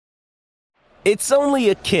It's only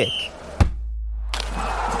a kick,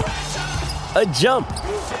 a jump,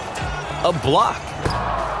 a block.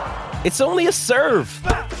 It's only a serve.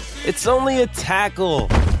 It's only a tackle,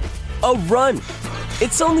 a run.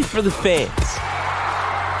 It's only for the fans.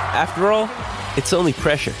 After all, it's only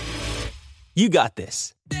pressure. You got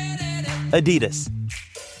this. Adidas.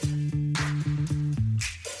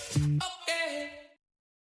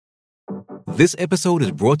 This episode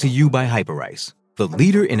is brought to you by Hyperice, the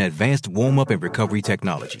leader in advanced warm-up and recovery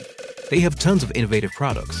technology. They have tons of innovative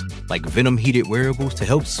products, like Venom-heated wearables to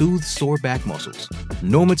help soothe sore back muscles,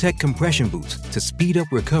 Normatec compression boots to speed up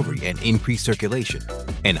recovery and increase circulation,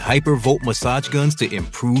 and Hypervolt massage guns to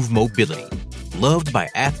improve mobility. Loved by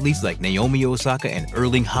athletes like Naomi Osaka and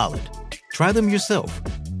Erling Haaland. Try them yourself.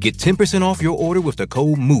 Get 10% off your order with the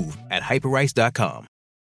code MOVE at Hyperice.com.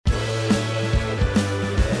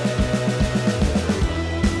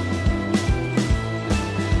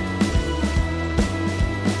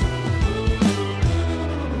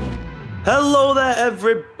 Hello there,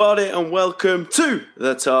 everybody, and welcome to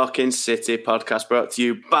the Talking City podcast, brought to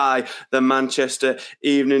you by the Manchester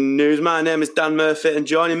Evening News. My name is Dan Murphy, and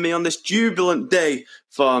joining me on this jubilant day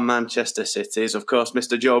for Manchester City is, of course,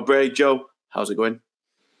 Mr. Joe Bray. Joe, how's it going?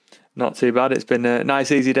 Not too bad. It's been a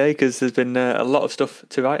nice, easy day because there's been a lot of stuff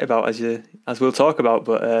to write about, as we'll talk about.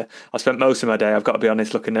 But I spent most of my day, I've got to be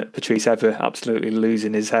honest, looking at Patrice Evra absolutely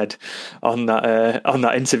losing his head on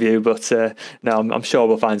that interview. But no, I'm sure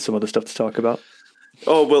we'll find some other stuff to talk about.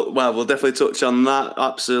 Oh, we'll definitely touch on that,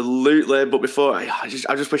 absolutely. But before, I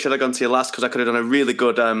just wish I'd have gone to you last, because I could have done a really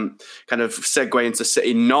good kind of segue into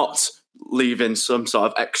City not leaving some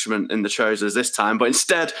sort of excrement in the trousers this time. But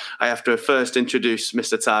instead, I have to first introduce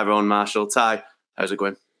Mr. Tyrone Marshall. Ty, how's it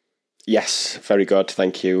going? Yes, very good.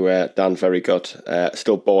 Thank you, Dan. Very good.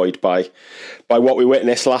 Still buoyed by what we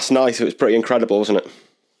witnessed last night. It was pretty incredible, wasn't it?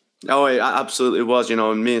 Oh, it absolutely was. You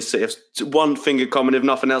know, me and City have one thing in common, if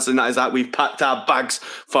nothing else, and that is that we've packed our bags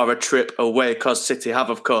for a trip away, because City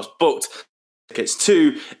have, of course, booked tickets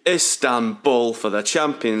to Istanbul for the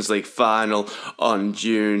Champions League final on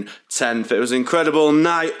June 10th. It was an incredible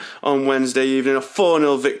night on Wednesday evening, a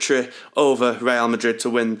 4-0 victory over Real Madrid to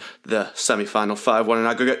win the semi-final 5-1 in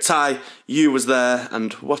aggregate. Ty, you was there,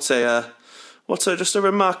 and what a just a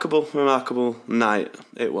remarkable night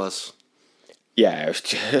it was. Yeah, it was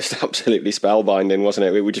just absolutely spellbinding, wasn't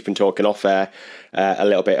it? We've just been talking off air a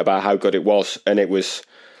little bit about how good it was, and it was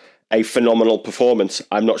a phenomenal performance.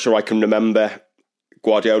 I'm not sure I can remember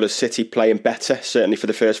Guardiola's City playing better, certainly for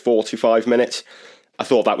the first 45 minutes. I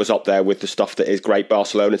thought that was up there with the stuff that his great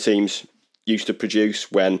Barcelona teams used to produce,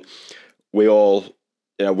 when we all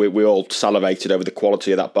salivated over the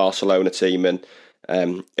quality of that Barcelona team. And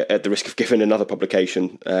at the risk of giving another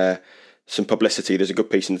publication some publicity, there's a good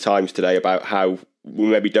piece in the Times today about how we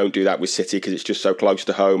maybe don't do that with City because it's just so close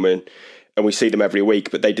to home, and we see them every week,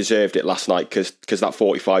 but they deserved it last night because that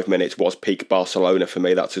 45 minutes was peak Barcelona for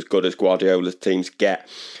me. That's as good as Guardiola's teams get.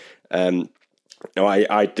 I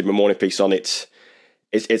did my morning piece on it.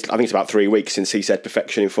 I think it's about 3 weeks since he said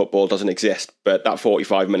perfection in football doesn't exist, but that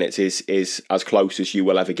 45 minutes is as close as you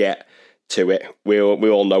will ever get to it. We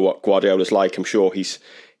all know what Guardiola's like. I'm sure he's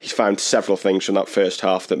found several things from that first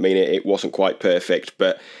half that mean it wasn't quite perfect,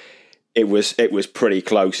 but it was pretty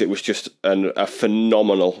close. It was just a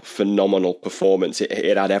phenomenal performance.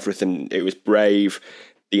 It had everything. It was brave.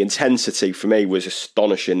 The intensity for me was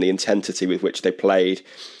astonishing. The intensity with which they played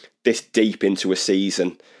this deep into a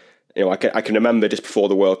season. You know, I can remember just before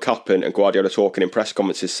the World Cup and Guardiola talking in press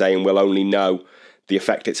conferences saying we'll only know the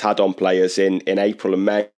effect it's had on players in April and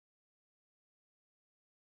May.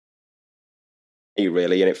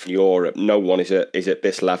 Really, and it for Europe, no one is at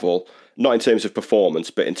this level, not in terms of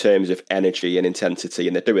performance, but in terms of energy and intensity,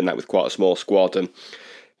 and they're doing that with quite a small squad, and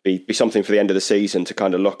be something for the end of the season to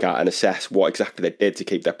kind of look at and assess what exactly they did to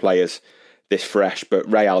keep their players this fresh.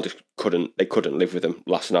 But Real just couldn't live with them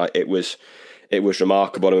last night. It was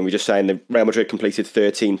remarkable. I mean, we're just saying that Real Madrid completed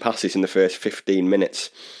 13 passes in the first 15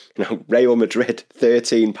 minutes. You know, Real Madrid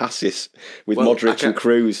 13 passes with Modric and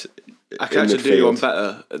Kroos. I can actually do one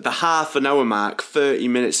better. The half an hour mark, 30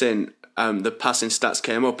 minutes in, the passing stats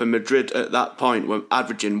came up, and Madrid at that point were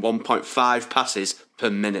averaging 1.5 passes per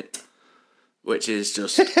minute, which is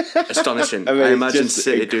just astonishing. I imagine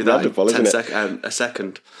City do that in a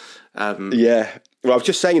second. Yeah. Well, I was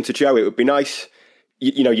just saying to Joe, it would be nice,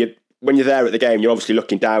 when you're there at the game, you're obviously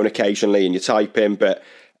looking down occasionally and you're typing, but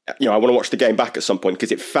I want to watch the game back at some point,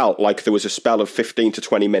 because it felt like there was a spell of 15 to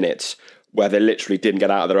 20 minutes where they literally didn't get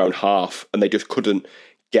out of their own half and they just couldn't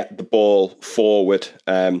get the ball forward.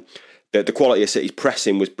 The quality of City's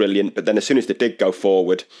pressing was brilliant, but then as soon as they did go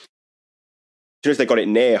forward, soon as they got it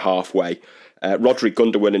near halfway, Rodri,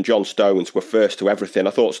 Gundogan and John Stones were first to everything.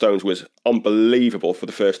 I thought Stones was unbelievable for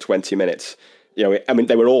the first 20 minutes. They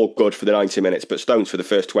were all good for the 90 minutes, but Stones for the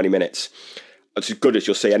first 20 minutes, it's as good as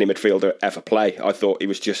you'll see any midfielder ever play. I thought he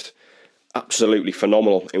was just absolutely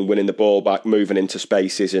phenomenal in winning the ball back, moving into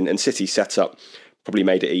spaces, and City's setup probably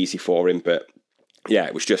made it easy for him. But yeah,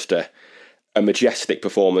 it was just a majestic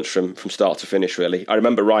performance from start to finish, really. I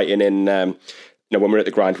remember writing in, when we're at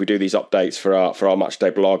the grind, we do these updates for our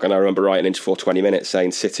matchday blog, and I remember writing into 420 minutes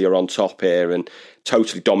saying City are on top here and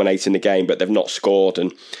totally dominating the game, but they've not scored,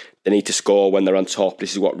 and they need to score when they're on top.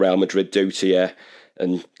 This is what Real Madrid do to you.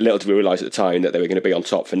 And little did we realise at the time that they were going to be on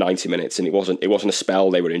top for 90 minutes, and it wasn't a spell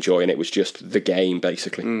they were enjoying. It was just the game,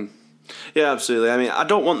 basically. Yeah, absolutely. I mean, I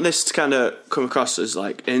don't want this to kind of come across as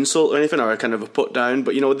like insult or anything, or a kind of a put down,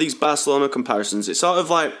 but with these Barcelona comparisons, it's sort of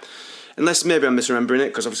like, unless maybe I'm misremembering it,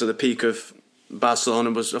 because obviously the peak of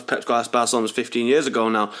Pep Guardiola's Barcelona was 15 years ago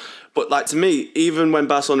now. But like, to me, even when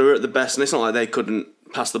Barcelona were at the best, and it's not like they couldn't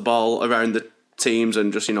pass the ball around the teams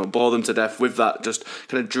and just bore them to death with that just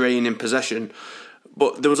kind of draining possession.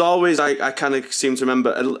 But there was always, I kind of seem to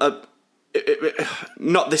remember,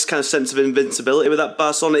 not this kind of sense of invincibility with that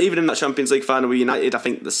Barcelona. Even in that Champions League final with United, I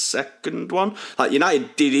think the second one, like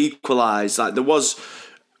United did equalise. Like there was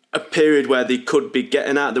a period where they could be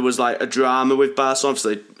getting at. There was like a drama with Barcelona.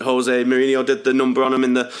 Obviously, Jose Mourinho did the number on them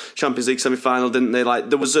in the Champions League semi-final, didn't they? Like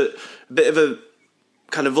there was a bit of a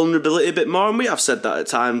kind of vulnerability a bit more, and we have said that at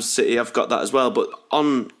times. City have got that as well. But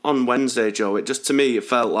on Wednesday, Joe, it just, to me, it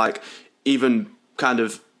felt like even kind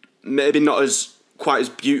of maybe not as quite as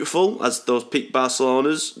beautiful as those peak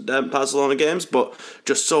Barcelona games, but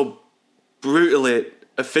just so brutally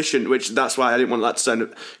efficient, which that's why I didn't want that to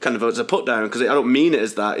sound kind of as a put down, because I don't mean it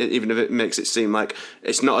as that, even if it makes it seem like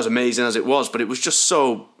it's not as amazing as it was, but it was just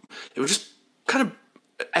kind of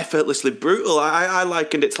effortlessly brutal. I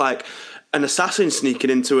likened it to like an assassin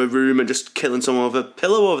sneaking into a room and just killing someone with a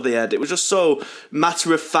pillow over the head. It was just so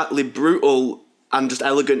matter-of-factly brutal and just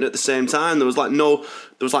elegant at the same time. There was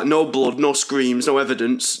no blood, no screams, no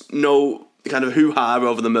evidence, no kind of hoo-ha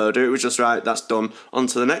over the murder. It was just, right, that's done, on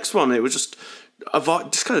to the next one. It was just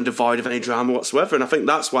kind of devoid of any drama whatsoever, and I think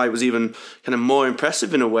that's why it was even kind of more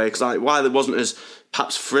impressive in a way, because while it wasn't as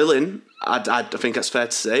perhaps thrilling, I think that's fair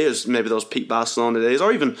to say, as maybe those peak Barcelona days,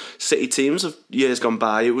 or even City teams of years gone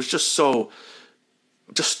by, it was just so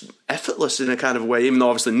effortless in a kind of way, even though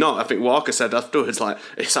obviously not. I think Walker said afterwards, like,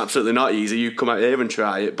 it's absolutely not easy, you come out here and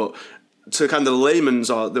try it, but to kind of the layman's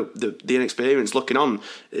or the inexperienced looking on,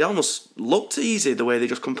 it almost looked easy the way they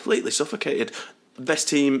just completely suffocated the best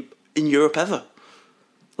team in Europe ever,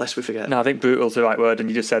 lest we forget. No, I think brutal's the right word, and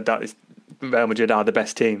you just said that Real Madrid are the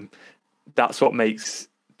best team. That's what makes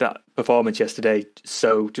that performance yesterday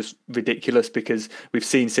so just ridiculous, because we've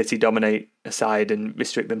seen City dominate a side and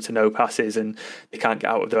restrict them to no passes, and they can't get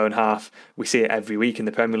out of their own half. We see it every week in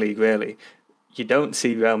the Premier League, really. You don't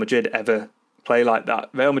see Real Madrid ever play like that.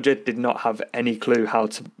 Real Madrid did not have any clue how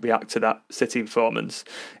to react to that City performance.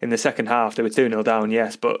 In the second half, they were 2-0 down,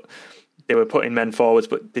 yes, but they were putting men forwards,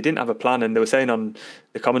 but they didn't have a plan, and they were saying on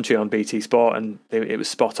the commentary on BT Sport, and it was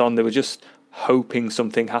spot on, they were just hoping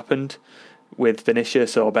something happened with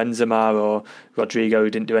Vinicius or Benzema or Rodrigo, who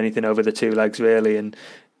didn't do anything over the two legs really. And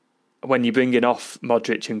when you're bringing off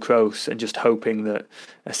Modric and Kroos and just hoping that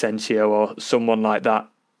Asensio or someone like that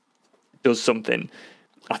does something,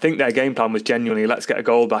 I think their game plan was genuinely, let's get a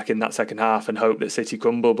goal back in that second half and hope that City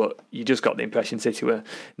crumble. But you just got the impression City were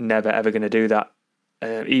never ever going to do that.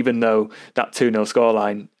 Even though that 2-0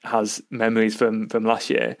 scoreline has memories from last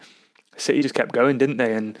year, City just kept going, didn't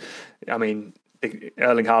they? And I mean,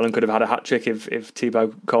 Erling Haaland could have had a hat-trick if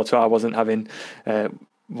Thibaut Courtois wasn't having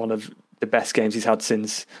one of the best games he's had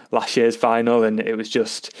since last year's final. And it was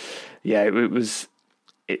just, it was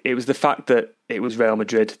the fact that it was Real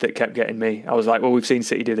Madrid that kept getting me. I was like, well, we've seen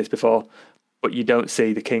City do this before, but you don't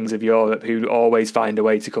see the kings of Europe who always find a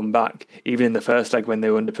way to come back. Even in the first leg when they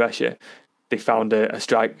were under pressure, they found a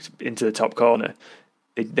strike into the top corner.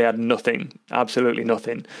 They had nothing, absolutely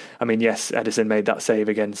nothing. I mean, yes, Edison made that save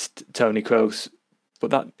against Toni Kroos,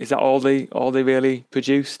 but is that all they really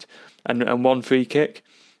produced? And one free kick,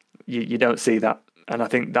 you don't see that. And I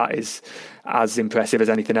think that is as impressive as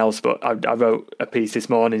anything else. But I wrote a piece this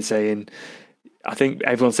morning saying, I think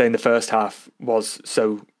everyone's saying the first half was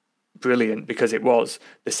so brilliant because it was.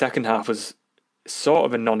 The second half was sort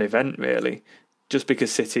of a non-event, really. Just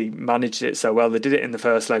because City managed it so well. They did it in the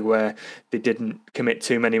first leg where they didn't commit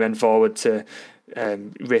too many men forward to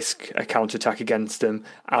risk a counter-attack against them,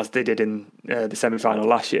 as they did in the semi-final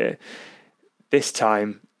last year. This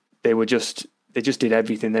time, they just did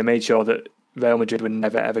everything. They made sure that Real Madrid were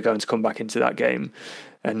never ever going to come back into that game.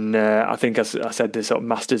 And I think, as I said, they're sort of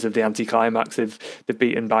masters of the anticlimax. They've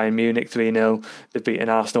beaten Bayern Munich 3-0. They've beaten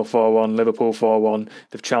Arsenal 4-1, Liverpool 4-1.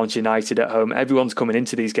 They've challenged United at home. Everyone's coming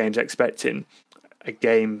into these games expecting a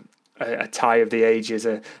game, a tie of the ages,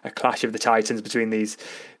 a clash of the titans between these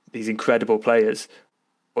incredible players.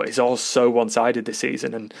 But it's all so one-sided this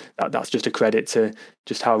season, and that's just a credit to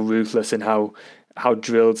just how ruthless and how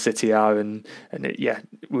drilled City are. And we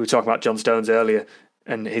were talking about John Stones earlier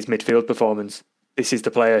and his midfield performance. This is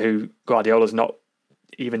the player who Guardiola's not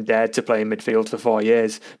even dared to play in midfield for 4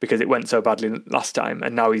 years because it went so badly last time,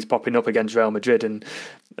 and now he's popping up against Real Madrid and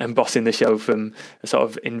bossing the show from a sort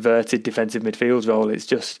of inverted defensive midfield role. It's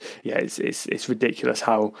just, it's ridiculous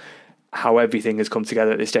how everything has come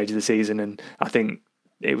together at this stage of the season, and I think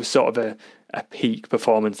it was sort of a peak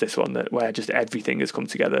performance, this one, where just everything has come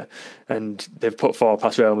together, and they've put 4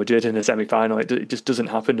 past Real Madrid in a semi-final. It just doesn't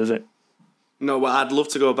happen, does it? No, well, I'd love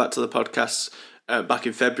to go back to the podcast back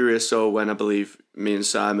in February or so, when I believe me and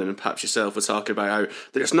Simon and perhaps yourself were talking about how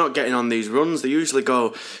they're just not getting on these runs. They usually go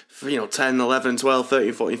for, 10, 11, 12,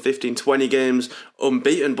 13, 14, 15, 20 games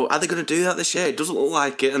unbeaten. But are they going to do that this year? It doesn't look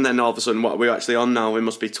like it. And then all of a sudden, what are we actually on now? We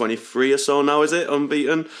must be 23 or so now, is it?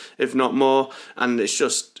 Unbeaten, if not more. And it's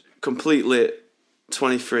just completely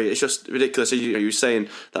 23. It's just ridiculous. You were saying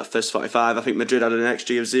that first 45, I think Madrid had an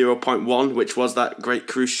XG of 0.1, which was that great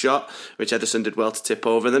Cruz shot, which Ederson did well to tip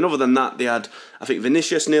over. And then other than that, they had, I think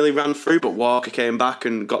Vinicius nearly ran through, but Walker came back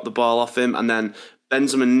and got the ball off him. And then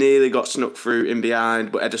Benzema nearly got snuck through in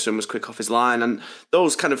behind, but Ederson was quick off his line. And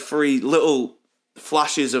those kind of 3 little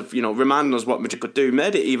flashes of, reminding us what Madrid could do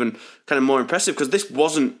made it even kind of more impressive, because this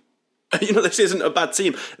wasn't, this isn't a bad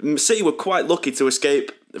team. City were quite lucky to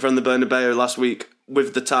escape from the Bernabeu last week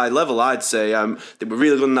with the tie level, I'd say. They were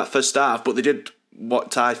really good in that first half, but they did what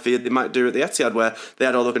Ty feared they might do at the Etihad, where they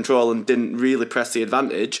had all the control and didn't really press the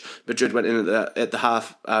advantage. Madrid went in at the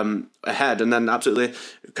half ahead, and then absolutely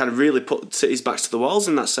kind of really put City's backs to the walls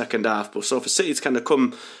in that second half. But so for City to kind of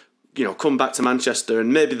come back to Manchester,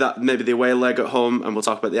 and maybe the away leg at home, and we'll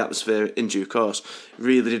talk about the atmosphere in due course,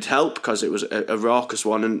 really did help, because it was a raucous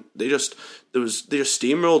one, and they just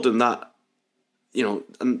steamrolled in that.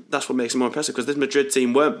 And that's what makes it more impressive, because this Madrid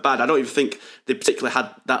team weren't bad. I don't even think they particularly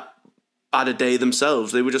had that bad a day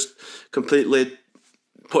themselves. They were just completely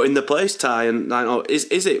put in the place, Ty. And I know, is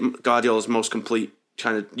it Guardiola's most complete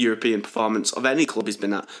kind of European performance of any club he's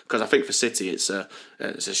been at? Because I think for City, it's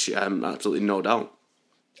absolutely no doubt.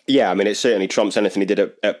 Yeah, I mean, it certainly trumps anything he did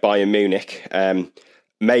at Bayern Munich.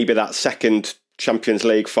 Maybe that second Champions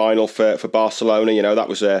League final for Barcelona. That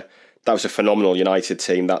was a phenomenal United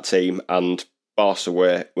team. That team, and Barca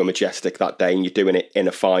were majestic that day, and you're doing it in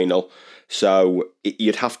a final. So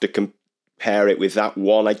you'd have to compare it with that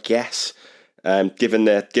one, I guess, given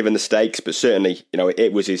the stakes. But certainly,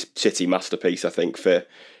 it was his City masterpiece, I think, for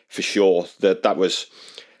sure. That was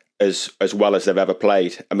as well as they've ever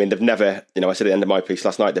played. I mean, they've never, I said at the end of my piece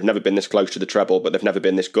last night, they've never been this close to the treble, but they've never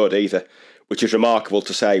been this good either, which is remarkable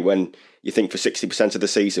to say when you think for 60% of the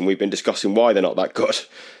season we've been discussing why they're not that good.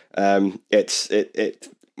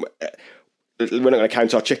 We're not going to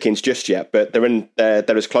count our chickens just yet, but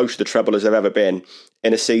they're as close to the treble as they've ever been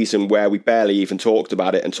in a season where we barely even talked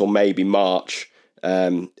about it until maybe March.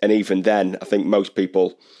 And even then, I think most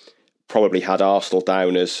people probably had Arsenal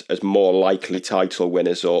down as more likely title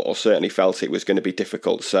winners, or certainly felt it was going to be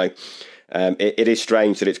difficult. So it is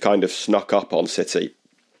strange that it's kind of snuck up on City,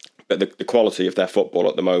 but the quality of their football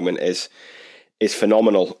at the moment is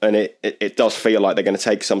phenomenal, and it does feel like they're going to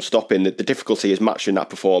take some stopping. The difficulty is matching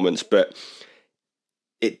that performance, but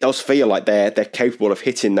it does feel like they're capable of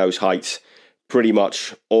hitting those heights pretty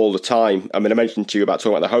much all the time. I mean, I mentioned to you about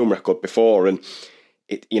talking about the home record before, and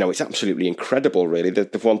it's absolutely incredible, really.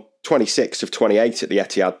 They've won 26 of 28 at the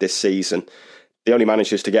Etihad this season. The only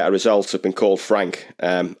managers to get a result have been called Frank,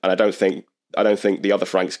 and I don't think the other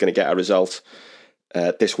Frank's going to get a result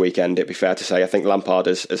this weekend. It'd be fair to say. I think Lampard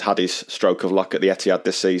has had his stroke of luck at the Etihad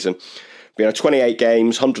this season. 28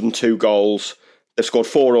 games, 102 goals. They've scored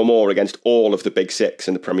 4 or more against all of the big 6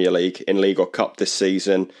 in the Premier League, in League or Cup this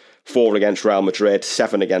season. 4 against Real Madrid,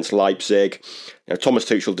 7 against Leipzig. Thomas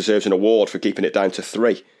Tuchel deserves an award for keeping it down to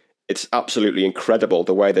 3. It's absolutely incredible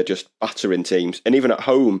the way they're just battering teams. And even at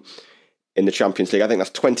home in the Champions League, I think that's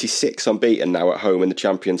 26 unbeaten now at home in the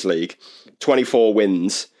Champions League. 24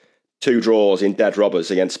 wins, 2 draws in dead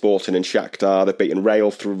rubbers against Sporting and Shakhtar. They've beaten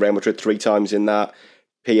Real Madrid 3 times in that.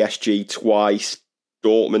 PSG twice.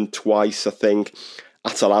 Dortmund twice, I think.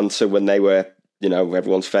 Atalanta when they were,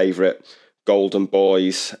 everyone's favourite golden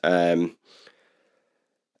boys.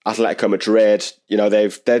 Atletico Madrid, they're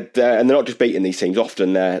and they're not just beating these teams.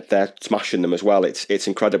 Often they're smashing them as well. It's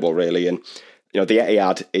incredible, really. And the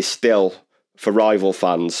Etihad is still, for rival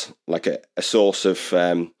fans, like a source of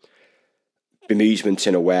bemusement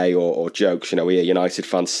in a way, or jokes. We hear United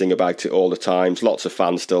fans sing about it all the time. Lots of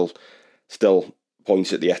fans still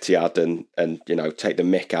point at the Etihad and take the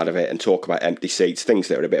mick out of it and talk about empty seats, things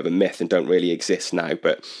that are a bit of a myth and don't really exist now.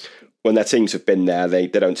 But when their teams have been there, they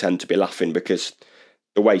don't tend to be laughing, because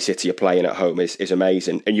the way City are playing at home is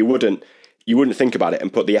amazing. And you wouldn't think about it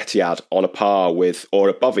and put the Etihad on a par with, or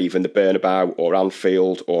above even, the Bernabeu or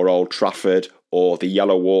Anfield or Old Trafford or the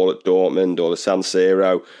Yellow Wall at Dortmund or the San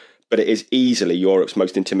Siro. But it is easily Europe's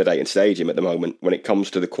most intimidating stadium at the moment when it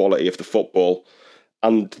comes to the quality of the football,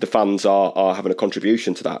 and the fans are having a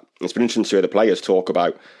contribution to that. It's been interesting to hear the players talk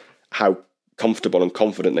about how comfortable and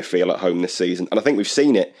confident they feel at home this season. And I think we've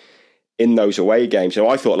seen it in those away games.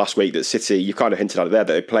 I thought last week that City, you kind of hinted at it there,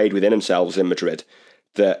 that they played within themselves in Madrid,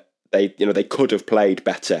 that they could have played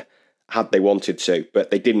better had they wanted to, but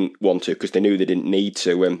they didn't want to because they knew they didn't need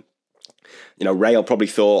to. And Real probably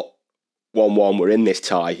thought 1-1 were in this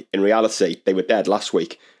tie. In reality, they were dead last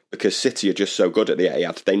week because City are just so good at the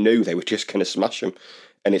Etihad. They knew they were just going to smash them,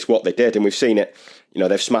 and it's what they did. And we've seen it.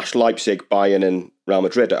 They've smashed Leipzig, Bayern, and Real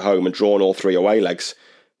Madrid at home and drawn all 3 away legs,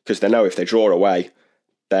 because they know if they draw away,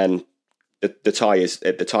 then the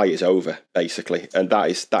tie is over, basically. And that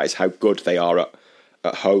is how good they are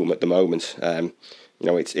at home at the moment.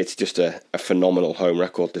 It's just a phenomenal home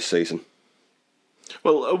record this season.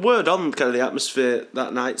 Well, a word on kind of the atmosphere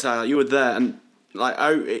that night, Tyler. You were there, and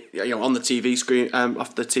on the TV screen,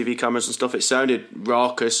 off the TV cameras and stuff, it sounded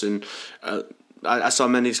raucous, and I saw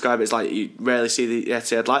many describe it as like you rarely see the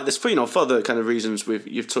Etihad like this, for the kind of reasons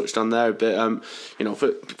you've touched on there a bit.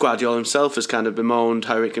 For Guardiola himself has kind of bemoaned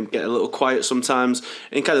how it can get a little quiet sometimes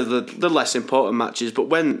in kind of the less important matches, but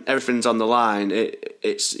when everything's on the line,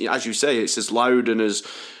 it's as you say, it's as loud and as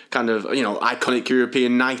kind of iconic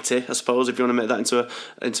European nighty, I suppose, if you want to make that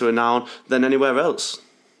into a noun, than anywhere else.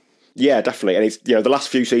 Yeah, definitely. And it's the last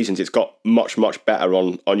few seasons it's got much better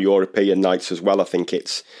on European nights as well. I think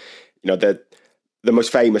it's the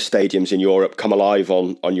most famous stadiums in Europe come alive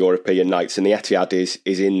on European nights, and the Etihad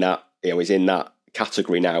is in that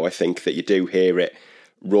category now. I think that you do hear it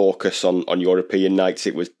raucous on European nights.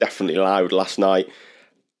 It was definitely loud last night.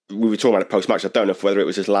 We were talking about it post-match. I don't know whether it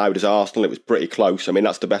was as loud as Arsenal. It was pretty close. I mean,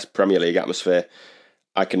 that's the best Premier League atmosphere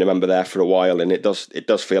I can remember there for a while, and it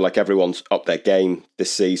does feel like everyone's up their game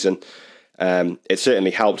this season. It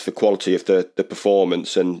certainly helped the quality of the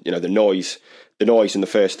performance, and the noise in the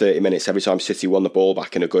first 30 minutes every time City won the ball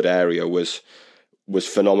back in a good area was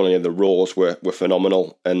phenomenal, and the roars were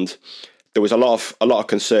phenomenal. And there was a lot of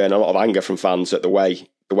concern, a lot of anger from fans at the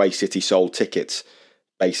way City sold tickets,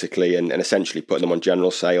 basically, and essentially putting them on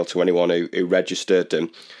general sale to anyone who registered, and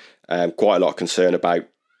quite a lot of concern about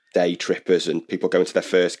day trippers and people going to their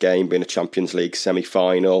first game, being a Champions League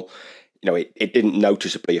semi-final. It didn't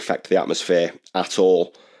noticeably affect the atmosphere at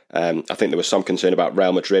all. I think there was some concern about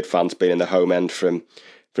Real Madrid fans being in the home end from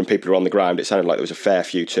people who were on the ground. It sounded like there was a fair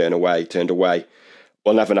few turned away.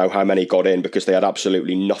 We'll never know how many got in because they had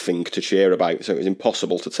absolutely nothing to cheer about, so it was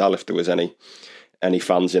impossible to tell if there was any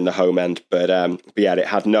fans in the home end. But yeah, it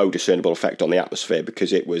had no discernible effect on the atmosphere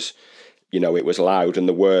because it was loud, and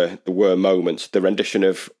there were moments. The rendition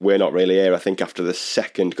of "We're Not Really Here," I think after the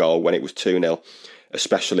second goal when it was 2-0,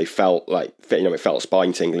 especially felt like it felt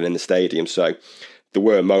spine tingling in the stadium. So there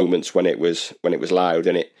were moments when it was loud,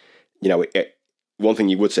 and it one thing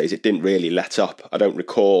you would say is it didn't really let up. I don't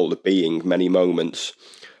recall there being many moments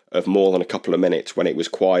of more than a couple of minutes when it was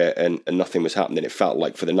quiet and nothing was happening. It felt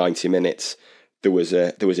like for the 90 minutes there was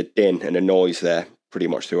a din and a noise there pretty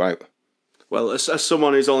much throughout. Well, as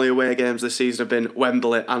someone whose only away games this season have been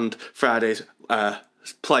Wembley and Friday's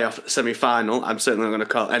playoff semi-final, I'm certainly not going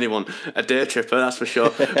to call anyone a day tripper, that's for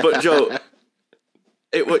sure. But Joe,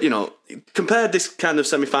 compared this kind of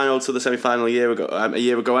semi-final to the semi-final a year ago,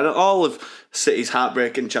 and all of City's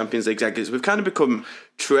heartbreaking Champions League exits, we've kind of become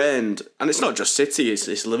trained, and it's not just City,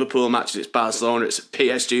 it's Liverpool matches, it's Barcelona, it's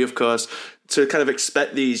PSG, of course, to kind of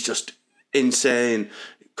expect these just insane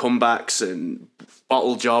comebacks and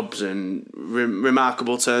bottle jobs and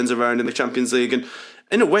remarkable turns around in the Champions League. And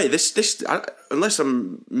in a way, this unless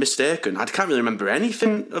I'm mistaken, I can't really remember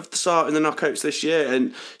anything of the sort in the knockouts this year.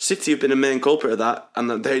 And City have been a main culprit of that,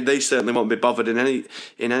 and they certainly won't be bothered in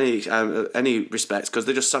any respects because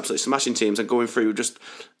they're just absolutely smashing teams and going through just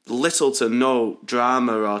little to no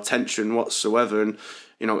drama or tension whatsoever. And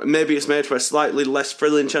maybe it's made for a slightly less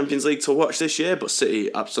thrilling Champions League to watch this year, but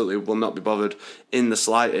City absolutely will not be bothered in the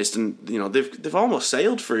slightest. And they've almost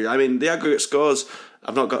sailed through. I mean, the aggregate scores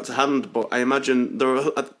I've not got to hand, but I imagine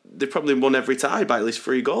they probably won every tie by at least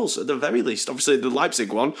 3 goals at the very least. Obviously, the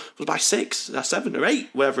Leipzig one was by 6, 7 or 8,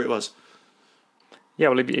 wherever it was. Yeah,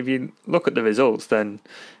 well, if you look at the results, then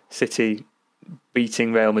City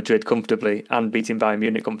beating Real Madrid comfortably and beating Bayern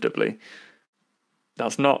Munich comfortably,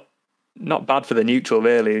 that's not bad for the neutral,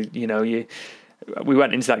 really. We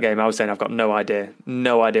went into that game, I was saying I've got no idea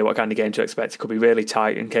what kind of game to expect. It could be really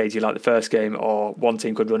tight and cagey like the first game, or one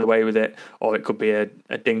team could run away with it, or it could be a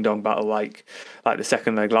ding-dong battle like the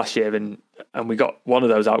second leg last year, and we got one of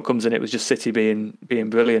those outcomes, and it was just City being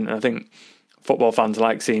brilliant. And I think football fans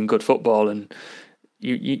like seeing good football, and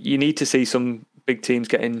you need to see some big teams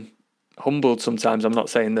getting humbled sometimes. I'm not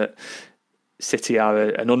saying that City are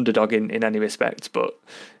an underdog in any respect, but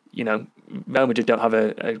Real Madrid don't have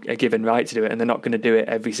a given right to do it, and they're not going to do it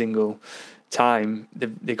every single time.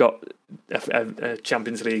 They got a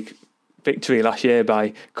Champions League victory last year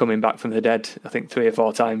by coming back from the dead, I think 3 or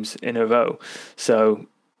 4 times in a row. So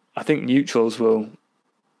I think neutrals will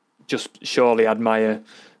just surely admire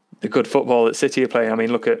the good football that City are playing. I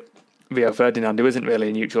mean, look at Rio Ferdinand, who isn't really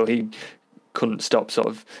a neutral. He couldn't stop sort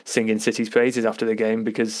of singing City's praises after the game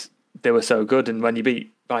because they were so good. And when you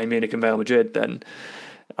beat Bayern Munich and Real Madrid, then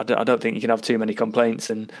I don't think you can have too many complaints.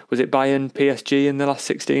 And was it Bayern PSG in the last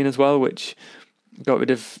 16 as well, which got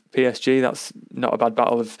rid of PSG? That's not a bad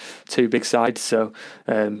battle of 2 big sides. So,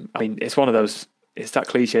 I mean, it's one of those, it's that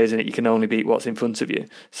cliche, isn't it? You can only beat what's in front of you.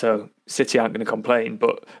 So City aren't going to complain,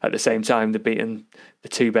 but at the same time, they're beating the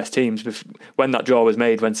 2 best teams. When that draw was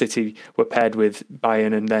made, when City were paired with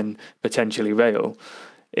Bayern and then potentially Real,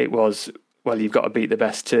 it was, well, you've got to beat the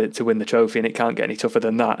best to win the trophy, and it can't get any tougher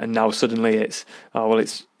than that. And now suddenly it's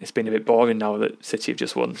been a bit boring now that City have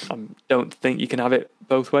just won. I don't think you can have it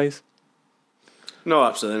both ways. No,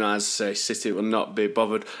 absolutely not. As I say, City will not be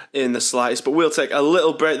bothered in the slightest. But we'll take a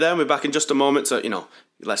little break there. We're back in just a moment. So,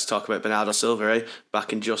 let's talk about Bernardo Silva, eh?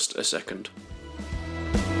 Back in just a second.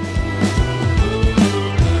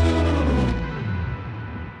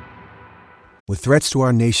 With threats to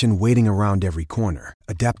our nation waiting around every corner,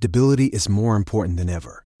 adaptability is more important than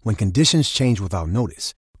ever. When conditions change without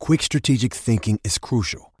notice, quick strategic thinking is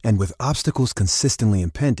crucial. And with obstacles consistently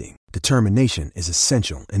impending, determination is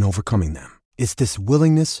essential in overcoming them. It's this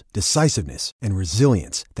willingness, decisiveness, and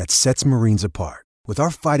resilience that sets Marines apart. With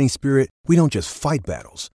our fighting spirit, we don't just fight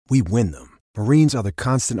battles, we win them. Marines are the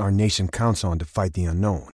constant our nation counts on to fight the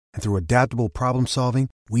unknown. And through adaptable problem solving,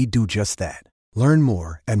 we do just that. Learn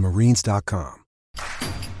more at marines.com.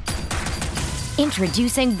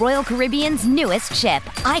 Introducing Royal Caribbean's newest ship,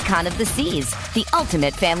 Icon of the Seas, the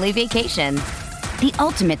ultimate family vacation. The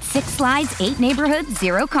ultimate 6 slides, 8 neighborhoods,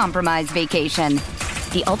 0 compromise vacation.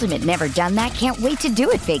 The ultimate never done that, can't wait to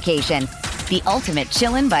do it vacation. The ultimate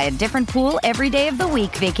chillin' by a different pool every day of the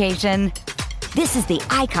week vacation. This is the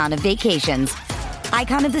Icon of vacations.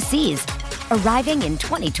 Icon of the Seas, arriving in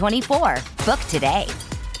 2024. Book today.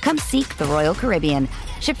 Come seek the Royal Caribbean.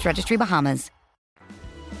 Ships Registry, Bahamas.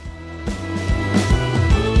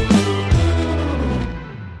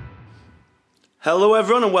 Hello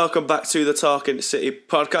everyone and welcome back to the Talking City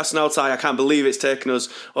podcast. Now, Ty, I can't believe it's taken us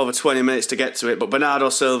over 20 minutes to get to it, but Bernardo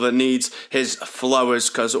Silva needs his flowers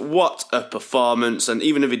because what a performance! And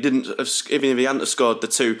even if he hadn't scored the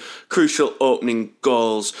 2 crucial opening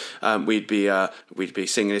goals, we'd be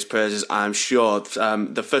singing his praises, I'm sure.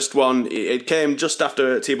 The first one, it came just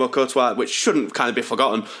after Thibaut Courtois, which shouldn't kind of be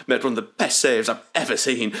forgotten, made one of the best saves I've ever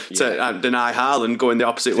seen to deny Haaland going the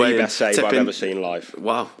opposite way. The best save I've ever seen live.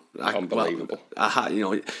 Wow. Unbelievable.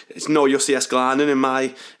 It's no Jussi Escalanen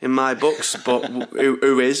in my books, but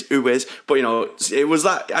who is? But it was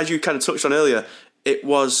that, as you kind of touched on earlier, it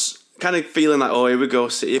was kind of feeling like, oh, here we go,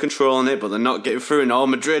 City are controlling it, but they're not getting through.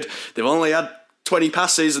 And Madrid, they've only had 20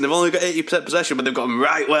 passes and they've only got 80% possession, but they've got them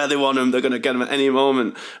right where they want them. They're going to get them at any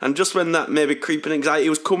moment. And just when that maybe creeping anxiety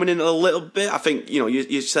was coming in a little bit, I think,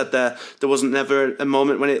 you said there wasn't never a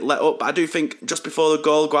moment when it let up. But I do think just before the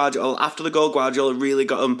goal, after the goal, Guardiola really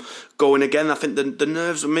got them going again. I think the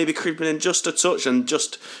nerves were maybe creeping in just a touch, and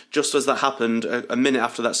just as that happened, a minute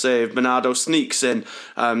after that save, Bernardo sneaks in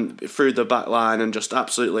through the back line and just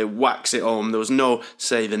absolutely whacks it home. There was no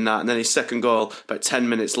saving that. And then his second goal, about 15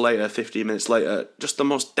 minutes later, just the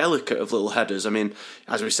most delicate of little headers. I mean,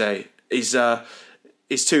 as we say, his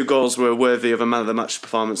 2 goals were worthy of a man of the match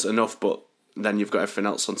performance enough, but then you've got everything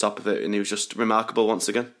else on top of it, and he was just remarkable once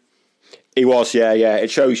again. He was, yeah. It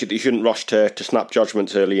shows you that you shouldn't rush to snap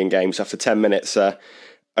judgments early in games. After 10 minutes, I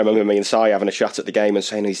remember me and Si having a chat at the game and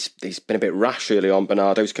saying he's been a bit rash early on.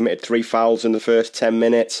 Bernardo's committed 3 fouls in the first 10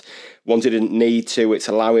 minutes. Ones he didn't need to. It's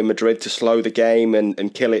allowing Madrid to slow the game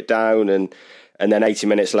and kill it down. And And then 80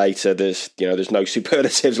 minutes later, there's no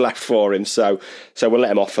superlatives left for him. So we'll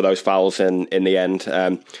let him off for those fouls in the end.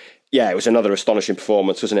 It was another astonishing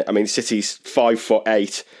performance, wasn't it? I mean, City's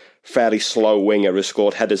 5'8", fairly slow winger has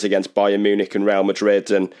scored headers against Bayern Munich and Real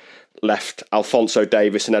Madrid and left Alphonso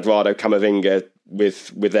Davies and Eduardo Camavinga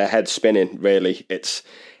with their heads spinning, really. It's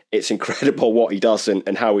incredible what he does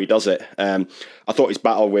and how he does it. I thought his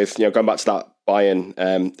battle with, going back to that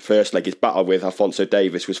Bayern first leg, his battle with Alphonso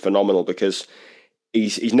Davies was phenomenal because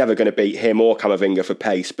he's never going to beat him or Camavinga for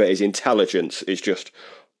pace, but his intelligence is just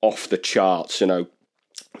off the charts,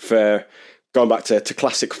 For going back to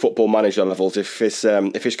classic football manager levels, if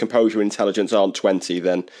his composure and intelligence aren't 20,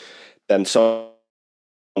 then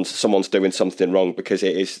someone's doing something wrong, because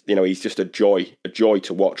it is, he's just a joy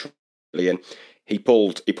to watch, really. And he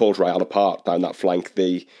pulled Real apart down that flank.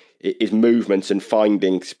 His movements and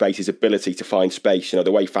finding space, his ability to find space,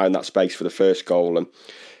 the way he found that space for the first goal, and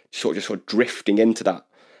sort of drifting into that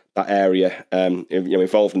area,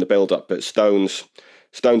 involved in the build-up. But Stones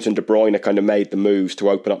and De Bruyne kind of made the moves to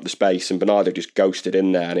open up the space, and Bernardo just ghosted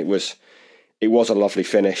in there, and it was a lovely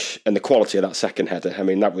finish. And the quality of that second header, I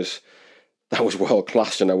mean, that was world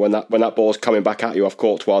class. When that ball's coming back at you off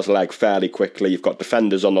Courtois' leg fairly quickly, you've got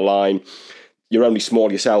defenders on the line. You're only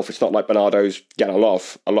small yourself. It's not like Bernardo's getting a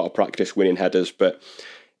lot of practice winning headers, but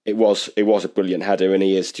it was a brilliant header, and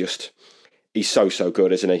he's so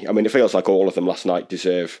good, isn't he? I mean, it feels like all of them last night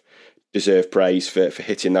deserve praise for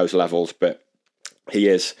hitting those levels, but he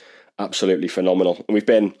is absolutely phenomenal.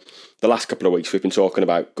 And the last couple of weeks, we've been talking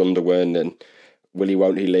about Gundogan and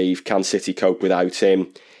won't he leave? Can City cope without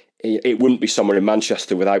him? It wouldn't be somewhere in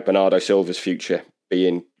Manchester without Bernardo Silva's future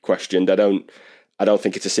being questioned. I don't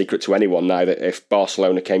think it's a secret to anyone now that if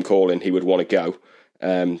Barcelona came calling, he would want to go.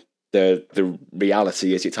 The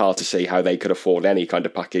reality is it's hard to see how they could afford any kind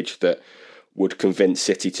of package that would convince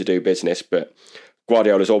City to do business. But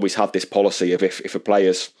Guardiola's always had this policy of if a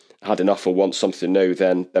player's had enough and wants something new,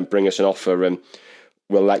 then bring us an offer and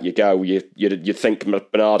we'll let you go. You'd think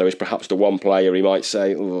Bernardo is perhaps the one player he might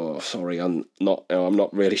say, "Oh, sorry, I'm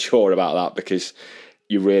not really sure about that," because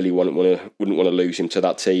you really wouldn't want to lose him to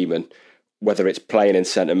that team. And whether it's playing in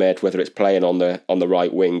centre mid, whether it's playing on the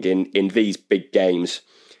right wing in these big games,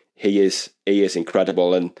 he is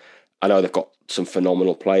incredible. And I know they've got some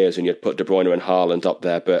phenomenal players, and you'd put De Bruyne and Haaland up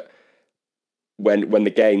there, but when the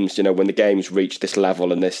games reach this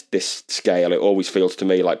level and this scale, it always feels to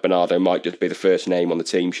me like Bernardo might just be the first name on the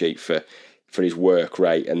team sheet for his work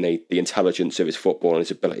rate and the intelligence of his football and his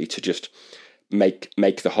ability to just make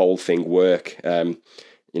the whole thing work.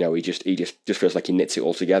 He just feels like he knits it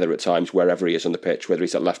all together at times wherever he is on the pitch, whether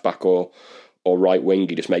he's at left back or right wing.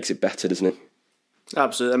 He just makes it better, doesn't he?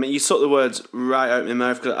 Absolutely. I mean, you took the words right out of my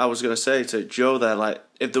mouth, because I was going to say to Joe there, like,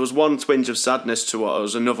 if there was one twinge of sadness to what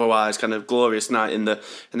was an otherwise kind of glorious night in the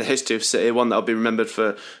history of City, one that'll be remembered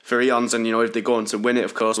for eons, and if they go on to win it,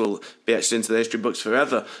 of course, will be etched into the history books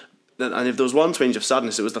forever. And if there was one twinge of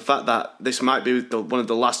sadness, it was the fact that this might be one of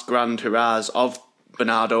the last grand hurrahs of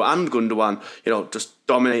Bernardo and Gundogan, just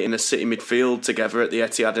dominating a City midfield together at the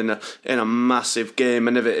Etihad in a massive game,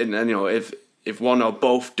 and if one or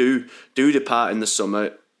both do depart in the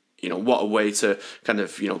summer, what a way to kind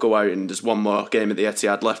of go out. And there's one more game at the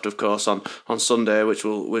Etihad left, of course, on Sunday, which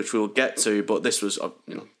we'll get to. But this was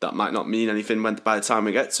that might not mean anything by the time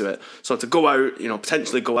we get to it. So to go out,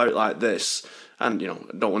 potentially go out like this. And,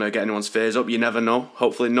 don't want to get anyone's fears up. You never know.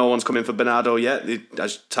 Hopefully no one's coming for Bernardo yet.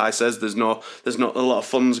 As Ty says, there's not a lot of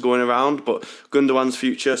funds going around. But Gundogan's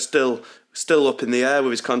future still up in the air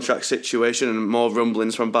with his contract situation, and more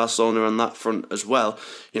rumblings from Barcelona on that front as well.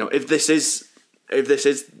 If this is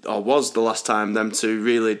or was the last time them to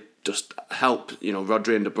really just help,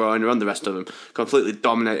 Rodri and De Bruyne and the rest of them completely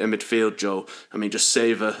dominate a midfield, Joe. I mean, just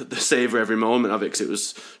savour every moment of it, because it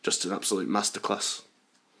was just an absolute masterclass.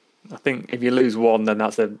 I think if you lose one, then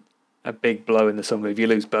that's a big blow in the summer. If you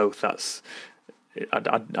lose both,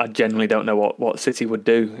 I generally don't know what City would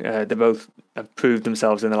do. They both have proved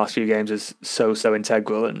themselves in the last few games as so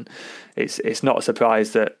integral, and it's not a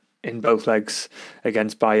surprise that in both legs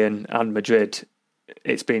against Bayern and Madrid,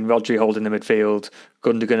 it's been Rodri holding the midfield,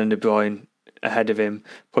 Gundogan and De Bruyne ahead of him,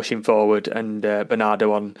 pushing forward, and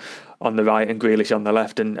Bernardo on the right and Grealish on the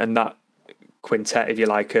left, and that quintet, if you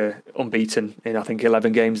like, are unbeaten in I think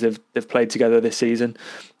 11 games they've played together this season.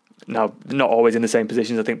 Now, not always in the same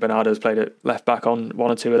positions. I think Bernardo's played at left back on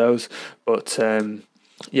one or two of those, but so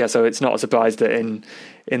it's not a surprise that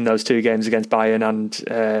in those two games against Bayern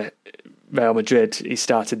and Real Madrid, he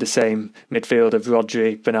started the same midfield of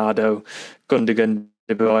Rodri, Bernardo, Gundogan,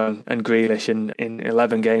 De Bruyne and Grealish, and in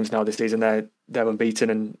 11 games now this season they're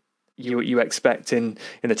unbeaten. And you expect in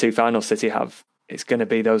the two finals City have it's going to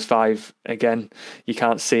be those 5 again. You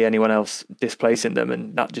can't see anyone else displacing them,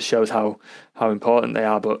 and that just shows how important they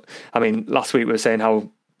are. But I mean, last week we were saying how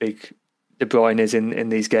big De Bruyne is in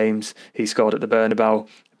these games. He scored at the Bernabeu.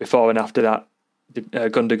 Before and after that,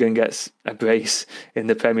 Gundogan gets a brace in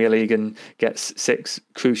the Premier League and gets 6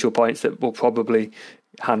 crucial points that will probably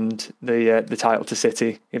hand the title to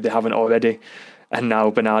City if they haven't already. And now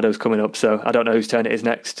Bernardo's coming up, so I don't know whose turn it is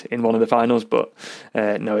next in one of the finals. But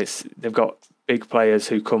no, they've got big players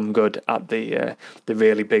who come good at the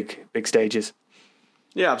really big stages.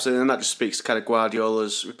 Yeah, absolutely, and that just speaks to kind of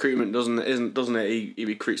Guardiola's recruitment, doesn't it? He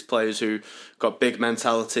recruits players who got big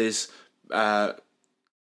mentalities, the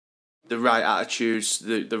right attitudes,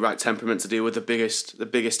 the right temperament to deal with the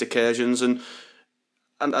biggest occasions. And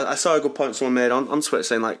I saw a good point someone made on Twitter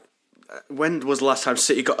saying, like, when was the last time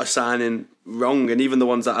City got a signing wrong? And even the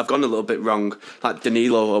ones that have gone a little bit wrong, like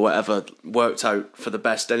Danilo or whatever, worked out for the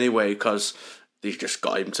best anyway, because they've just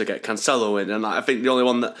got him to get Cancelo in. And I think the only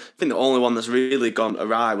one that's really gone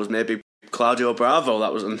awry was maybe Claudio Bravo.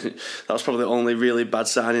 That was probably the only really bad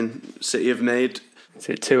signing City have made. Is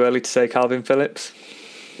it too early to say Calvin Phillips?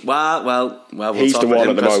 Well, he's the one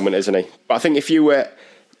at the moment, isn't he? But I think if you were,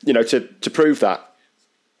 to prove that,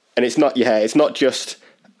 and it's not just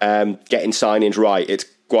getting signings right, it's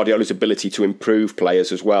Guardiola's ability to improve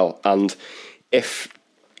players as well. And if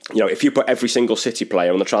you put every single City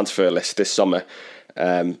player on the transfer list this summer,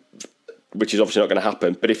 which is obviously not going to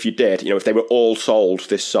happen, but if you did, if they were all sold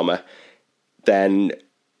this summer, then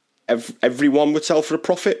everyone would sell for a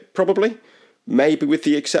profit, probably. Maybe with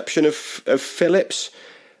the exception of Phillips,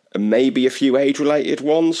 and maybe a few age-related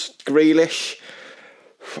ones. Grealish,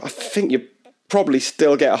 I think you probably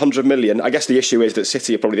still get 100 million. I guess the issue is that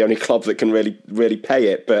City are probably the only club that can really pay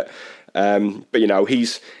it. But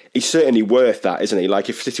he's certainly worth that, isn't he? Like,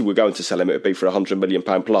 if City were going to sell him, it would be for £100 million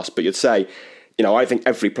plus. But you'd say, I think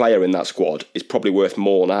every player in that squad is probably worth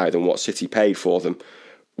more now than what City paid for them,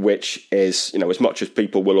 which is, as much as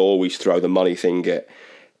people will always throw the money thing at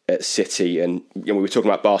City, and we were talking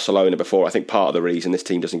about Barcelona before. I think part of the reason this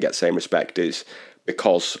team doesn't get the same respect is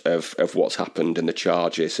because of what's happened and the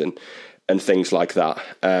charges and things like that.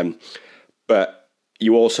 But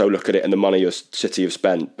you also look at it and the money City have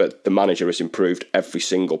spent, but the manager has improved every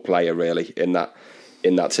single player really in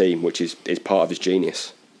that team, which is part of his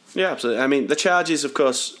genius. Yeah, absolutely. I mean, the charges, of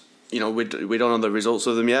course, we don't know the results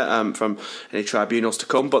of them yet from any tribunals to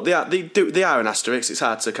come, but they are an asterisk. It's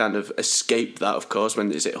hard to kind of escape that, of course,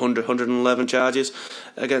 when is it 111 charges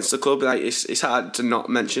against the club. Like, it's hard to not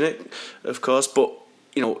mention it, of course, but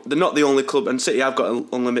they're not the only club, and City have got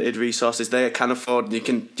unlimited resources. They can afford, you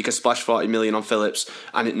can splash 40 million on Phillips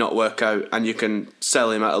and it not work out, and you can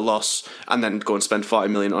sell him at a loss and then go and spend 40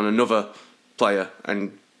 million on another player,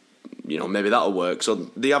 and maybe that'll work. So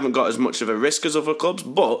they haven't got as much of a risk as other clubs,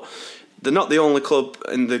 but they're not the only club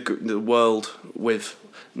in the world with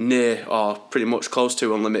near or pretty much close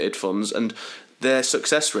to unlimited funds, and their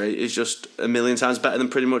success rate is just a million times better than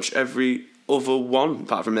pretty much every other one,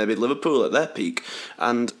 apart from maybe Liverpool at their peak.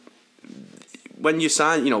 And when you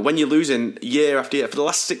sign, when you're losing year after year, for the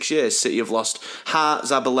last 6 years, City have lost Hart,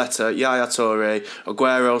 Zabaleta, Yaya Toure,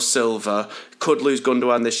 Aguero, Silva, could lose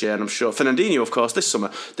Gundogan this year, and I'm sure Fernandinho, of course, this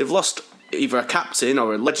summer. They've lost either a captain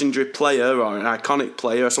or a legendary player or an iconic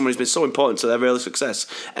player or someone who's been so important to their early success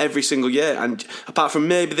every single year. And apart from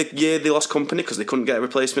maybe the year they lost company because they couldn't get a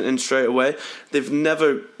replacement in straight away,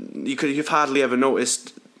 you've hardly ever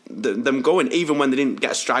noticed them going, even when they didn't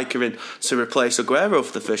get a striker in to replace Aguero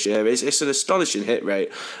for the first year. It's an astonishing hit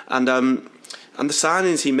rate, and the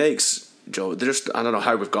signings he makes, Joe, I don't know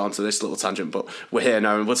how we've gone to this little tangent, but we're here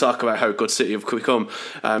now, and we'll talk about how good City have become.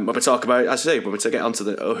 When we talk about, as I say, when we get onto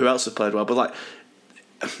who else has played well, but like,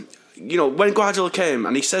 when Guardiola came,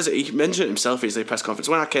 and he mentioned it himself in his press conference,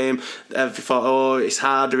 when I came, everybody thought, it's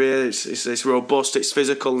harder here, it's robust, it's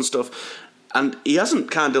physical and stuff, and he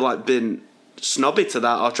hasn't kind of like been snobby to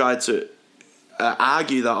that or tried to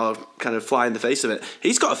argue that or kind of fly in the face of it.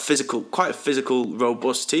 He's got quite a physical,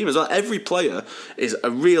 robust team as well. Every player is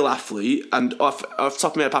a real athlete, and off the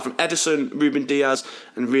top of my head, apart from Ederson, Ruben Diaz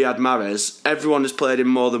and Riyad Mahrez, everyone has played in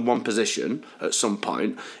more than one position at some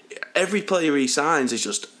point. Every player he signs is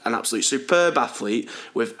just an absolute superb athlete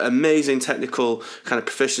with amazing technical kind of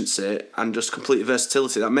proficiency and just complete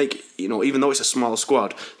versatility that make, even though it's a small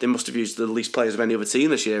squad, they must have used the least players of any other team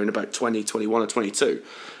this year in about 20, 21 or 22.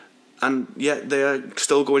 And yet they are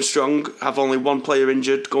still going strong, have only one player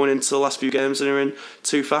injured going into the last few games, and are in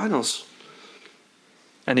 2 finals.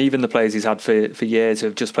 And even the players he's had for years who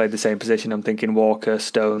have just played the same position, I'm thinking Walker,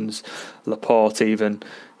 Stones, Laporte even,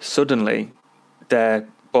 suddenly they're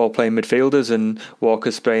ball-playing midfielders, and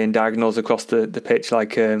Walker spraying diagonals across the pitch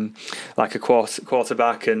like a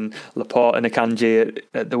quarterback, and Laporte and Akanji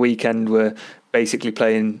at the weekend were basically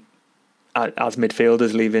playing as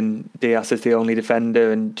midfielders, leaving Diaz as the only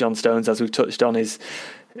defender, and John Stones, as we've touched on, is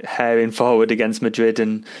herring forward against Madrid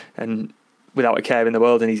and without a care in the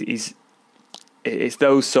world. And it's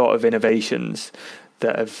those sort of innovations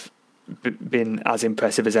that have been as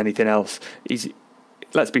impressive as anything else.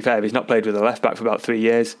 Let's be fair, he's not played with a left back for about 3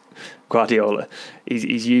 years, Guardiola.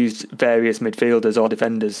 He's used various midfielders or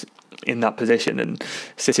defenders in that position, and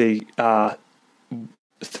City are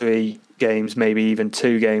 3 games, maybe even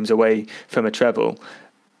 2 games away from a treble,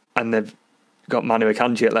 and they've got Manu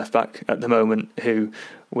Akanji at left back at the moment, who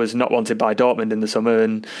was not wanted by Dortmund in the summer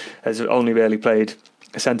and has only really played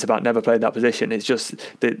a centre-back, never played that position. It's just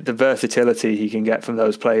the versatility he can get from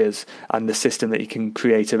those players and the system that he can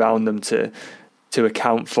create around them to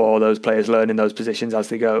account for those players learning those positions as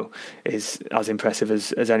they go is as impressive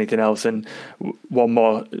as anything else. And one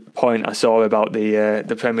more point I saw about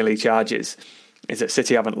the Premier League charges is that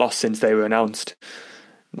City haven't lost since they were announced.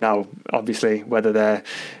 Now, obviously, whether they're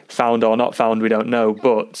found or not found, we don't know,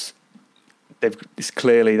 but it's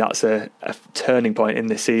clearly that's a turning point in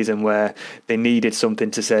this season where they needed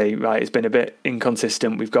something to say, right, it's been a bit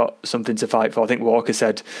inconsistent, we've got something to fight for. I think Walker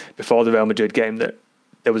said before the Real Madrid game that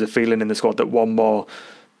there was a feeling in the squad that one more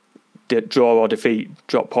draw or defeat,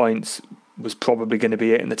 drop points, was probably going to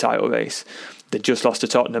be it in the title race. They just lost to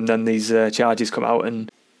Tottenham, then these charges come out,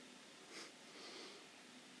 and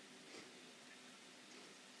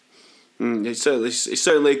It's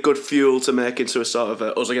certainly good fuel to make into a sort of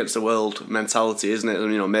us against the world mentality, isn't it?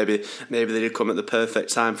 And, maybe they did come at the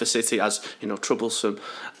perfect time for City, as troublesome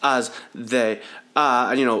as they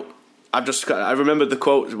are. And I remembered the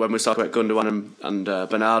quote when we talked about Gundogan and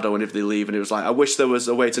Bernardo, and if they leave, and it was like, I wish there was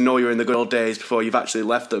a way to know you're in the good old days before you've actually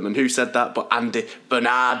left them. And who said that but Andy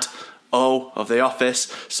Bernard of The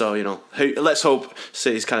Office? So, let's hope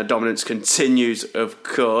City's kind of dominance continues, of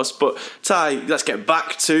course. But Ty, let's get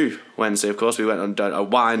back to Wednesday. Of course, we went on a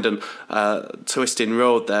wind and twisting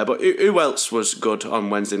road there. But who else was good on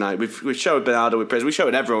Wednesday night? We showed Bernardo with praise. We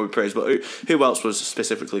showed everyone with praise. But who else was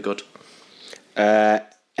specifically good?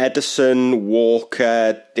 Ederson,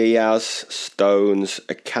 Walker, Diaz, Stones,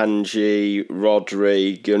 Akanji,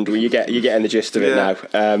 Rodri, Gundogan. You're getting the gist of it now.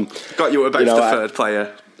 Got you about the third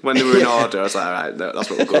player. When they were in order, I was like, all right, that's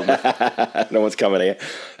what we're going with. No one's coming here.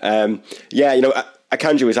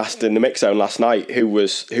 Akanji was asked in the mix zone last night who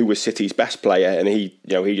was City's best player, and he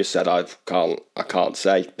just said, I can't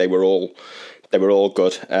say. They were all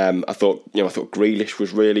good. I thought Grealish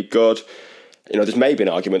was really good. There's maybe an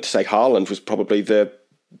argument to say Haaland was probably the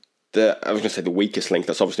I was going to say the weakest link.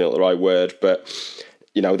 That's obviously not the right word, but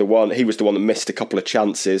he was the one that missed a couple of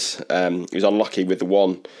chances. He was unlucky with the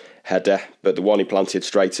one header, but the one he planted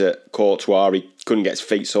straight at Courtois, he couldn't get his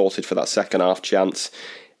feet sorted for that second half chance.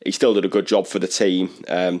 He still did a good job for the team,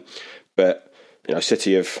 but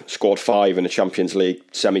City have scored 5 in the Champions League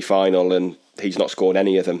semi-final, and he's not scored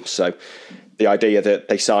any of them. So the idea that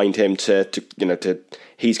they signed him to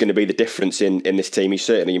he's going to be the difference in this team. He's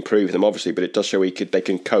certainly improved them, obviously, but it does show they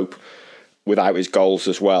can cope without his goals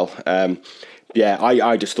as well.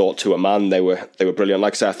 I just thought to a man they were brilliant.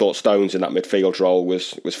 Like I say, I thought Stones in that midfield role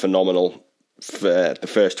was phenomenal for the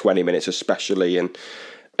first 20 minutes especially, and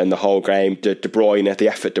the whole game. The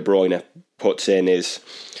effort De Bruyne puts in is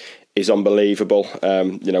unbelievable.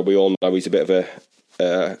 We all know he's a bit of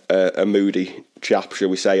a moody chap, shall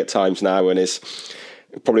we say, at times now, and is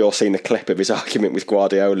probably all seen the clip of his argument with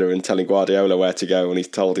Guardiola and telling Guardiola where to go, and he's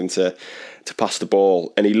told him to pass the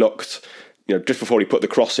ball, and he looked. Just before he put the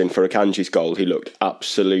cross in for Akanji's goal, he looked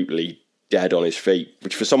absolutely dead on his feet,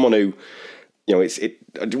 which for someone who, I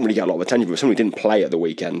didn't really get a lot of attention, but someone who didn't play at the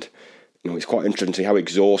weekend, it's quite interesting to see how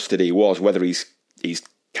exhausted he was, whether he's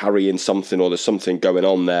carrying something or there's something going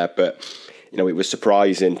on there. But, it was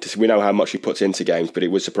surprising to see. We know how much he puts into games, but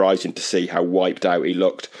it was surprising to see how wiped out he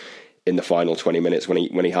looked in the final 20 minutes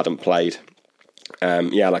when he hadn't played.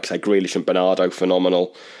 Like I say, Grealish and Bernardo,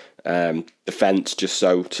 phenomenal. Defence just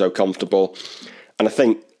so comfortable, and I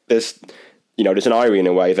think there's an irony in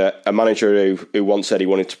a way that a manager who once said he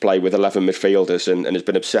wanted to play with 11 midfielders and has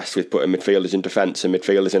been obsessed with putting midfielders in defence and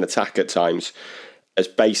midfielders in attack at times has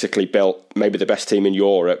basically built maybe the best team in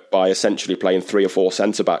Europe by essentially playing 3 or 4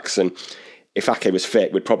 centre-backs. And if Ake was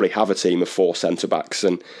fit, we'd probably have a team of 4 centre-backs,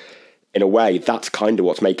 and in a way that's kind of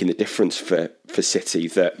what's making the difference for City.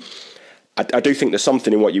 That I do think there's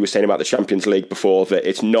something in what you were saying about the Champions League before, that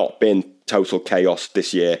it's not been total chaos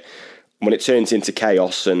this year. When it turns into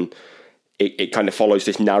chaos and it kind of follows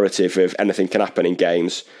this narrative of anything can happen in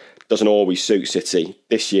games, doesn't always suit City.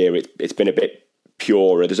 This year it's been a bit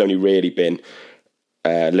purer. There's only really been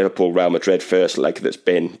Liverpool, Real Madrid first leg that's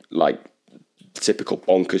been like typical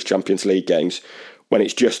bonkers Champions League games. When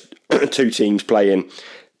it's just two teams playing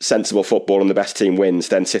sensible football and the best team wins,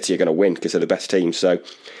 then City are going to win because they're the best team. So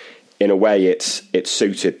in a way, it's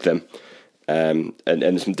suited them, and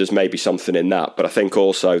there's maybe something in that. But I think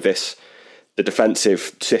also the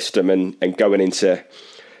defensive system and going into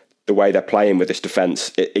the way they're playing with this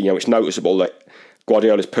defence, it's noticeable that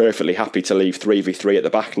Guardiola's perfectly happy to leave 3v3 at the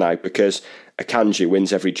back now, because Akanji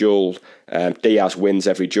wins every duel, Diaz wins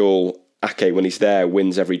every duel, Ake, when he's there,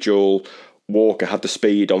 wins every duel. Walker had the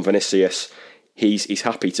speed on Vinicius. He's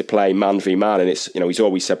happy to play man v man, and he's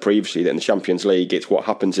always said previously that in the Champions League it's what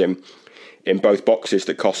happens in both boxes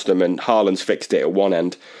that cost them, and Haaland's fixed it at one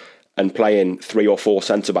end, and playing 3 or 4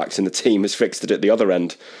 centre backs in the team has fixed it at the other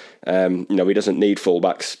end. He doesn't need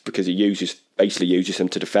full-backs because he basically uses them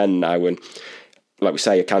to defend now. And like we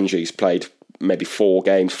say, Akanji's played maybe 5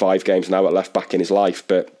 games now at left back in his life,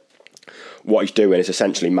 but what he's doing is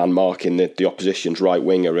essentially man marking the opposition's right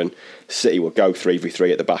winger, and City will go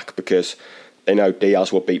 3v3 at the back because they know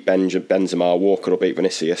Diaz will beat Benzema, Walker will beat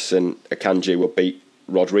Vinicius, and Akanji will beat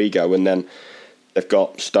Rodrigo, and then they've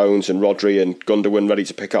got Stones and Rodri and Gundogan ready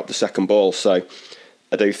to pick up the second ball. So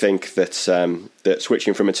I do think that that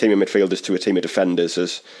switching from a team of midfielders to a team of defenders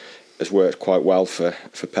has worked quite well for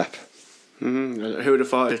Pep. Mm-hmm. Who would have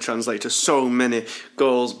thought it translate to so many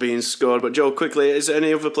goals being scored? But Joe, quickly, is there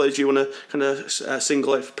any other players you want to kind of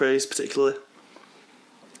single out for praise particularly?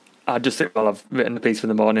 I just think, I've written a piece for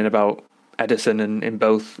the morning about Ederson, and in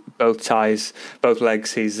both ties, both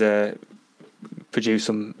legs, he's produced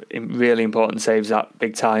some really important saves at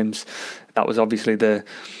big times. That was obviously the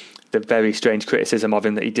very strange criticism of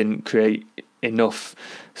him, that he didn't create enough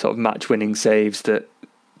sort of match-winning saves that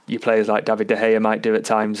your players like David De Gea might do at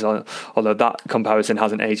times, although that comparison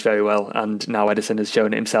hasn't aged very well. And now Ederson has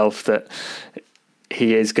shown it himself that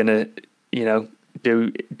he is going to,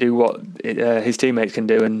 do what his teammates can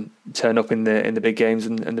do and turn up in the big games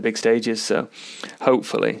and the big stages. So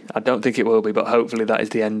hopefully, I don't think it will be, but hopefully that is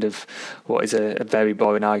the end of what is a very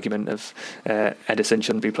boring argument of Ederson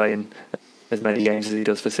shouldn't be playing as many games as he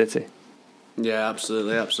does for City. Yeah,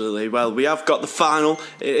 absolutely. Well, we have got the final.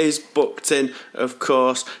 It is booked in, of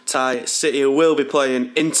course. City will be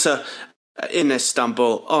playing Inter in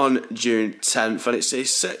Istanbul on June 10th, and it's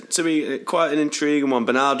set to be quite an intriguing one.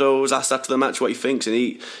 Bernardo was asked after the match what he thinks, and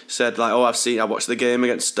he said, I watched the game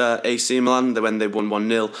against AC Milan when they won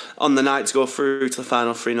 1-0 on the night to go through to the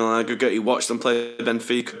final 3-0 aggregate. He watched them play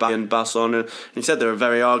Benfica, Bayern, Barcelona, and he said they're a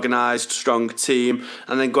very organised, strong team.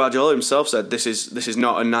 And then Guardiola himself said this is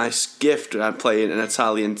not a nice gift playing an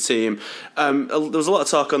Italian team. There was a lot of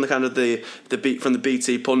talk on the kind of the beat from the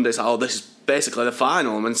BT pundits. This is basically the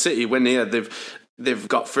final. When City win here, they've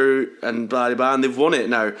got through and blah blah, and they've won it.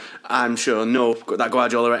 Now, I'm sure that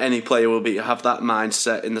Guardiola or any player will have that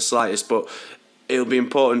mindset in the slightest, but it'll be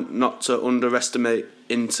important not to underestimate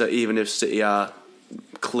Inter, even if City are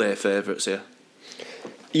clear favourites here.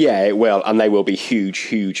 Yeah, it will, and they will be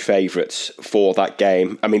huge favourites for that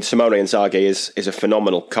game. I mean, Simone Inzaghi is a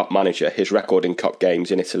phenomenal cup manager. His record in cup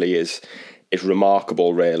games in Italy is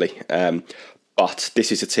remarkable, really. But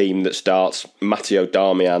this is a team that starts Matteo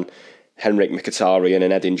Darmian, Henrik Mkhitaryan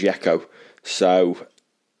and Edin Dzeko. So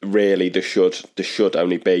really there should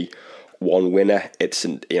only be one winner. It's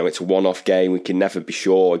a one-off game. We can never be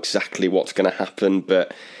sure exactly what's going to happen,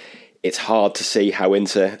 but it's hard to see how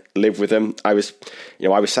Inter live with them. I was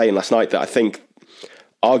saying last night that I think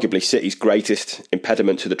arguably City's greatest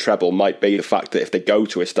impediment to the treble might be the fact that if they go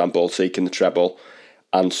to Istanbul seeking the treble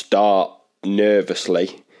and start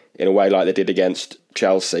nervously in a way like they did against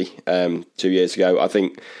Chelsea 2 years ago, I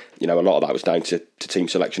think a lot of that was down to team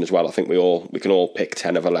selection as well. I think we can all pick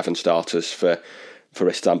 10 of 11 starters for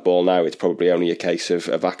Istanbul now. It's probably only a case of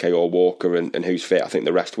Ake or Walker and who's fit. I think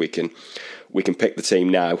the rest we can pick the team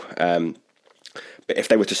now. But if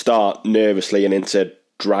they were to start nervously and Inter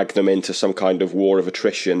drag them into some kind of war of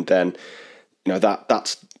attrition, then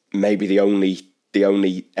that's maybe the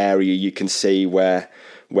only area you can see where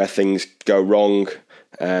things go wrong.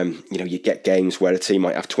 You get games where a team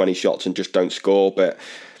might have 20 shots and just don't score, but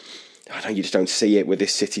you just don't see it with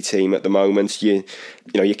this City team at the moment. You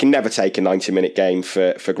can never take a 90-minute game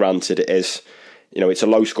for granted. It is, it's a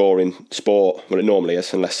low-scoring sport. Well, it normally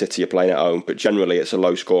is, unless City are playing at home, but generally it's a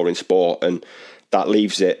low-scoring sport, and that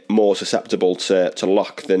leaves it more susceptible to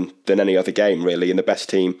luck than any other game, really. And the best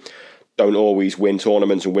team don't always win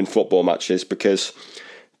tournaments and win football matches because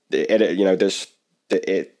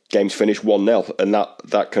games finish 1-0, and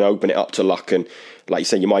that can open it up to luck. And like you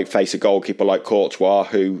say, you might face a goalkeeper like Courtois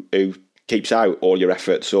who keeps out all your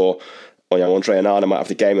efforts, or Andre Onana might have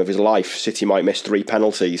the game of his life. City might miss 3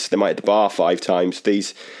 penalties. They might hit the bar 5 times.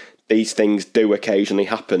 These things do occasionally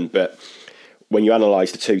happen, but when you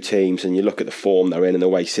analyse the two teams and you look at the form they're in and the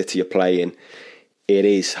way City are playing, it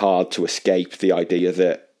is hard to escape the idea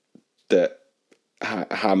that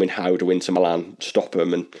how do Inter Milan stop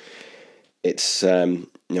them? And it's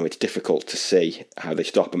it's difficult to see how they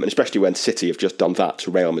stop them, and especially when City have just done that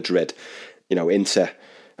to Real Madrid. Inter,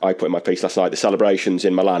 I put in my piece last night, the celebrations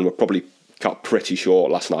in Milan were probably cut pretty short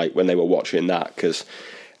last night when they were watching that, because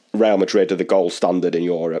Real Madrid are the gold standard in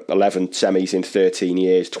Europe. 11 semis in 13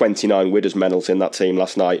 years, 29 winners' medals in that team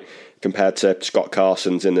last night, compared to Scott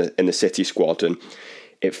Carson's in the City squad, and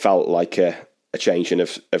it felt like a changing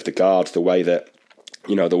of the guard, the way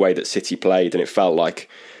that City played, and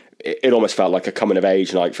it almost felt like a coming of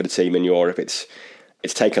age night for the team in Europe. It's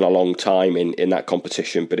taken a long time in that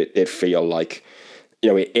competition, but it did feel like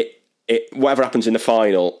whatever happens in the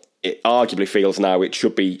final, it arguably feels now it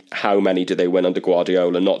should be how many do they win under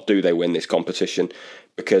Guardiola, not do they win this competition,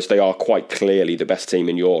 because they are quite clearly the best team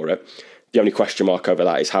in Europe. The only question mark over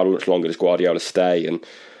that is how much longer does Guardiola stay, and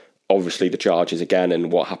obviously the charges again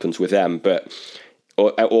and what happens with them. But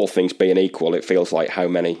all things being equal, it feels like how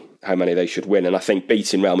many they should win, and I think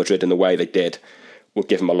beating Real Madrid in the way they did would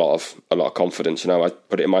give them a lot of confidence. I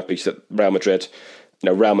put it in my piece that Real Madrid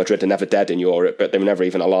are never dead in Europe, but they were never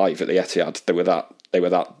even alive at the Etihad. They were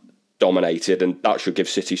that dominated, and that should give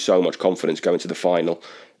City so much confidence going to the final,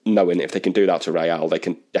 knowing if they can do that to Real, they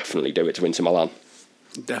can definitely do it to Inter Milan.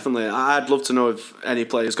 Definitely. I'd love to know if any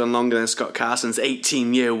player's gone longer than Scott Carson's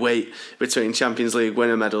 18-year wait between Champions League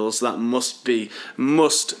winner medals. That must be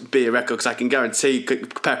a record, because I can guarantee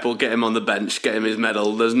Pep will get him on the bench, get him his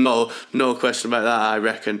medal. There's no question about that, I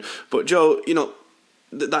reckon. But Joe,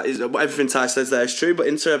 that is everything Ty says there is true, but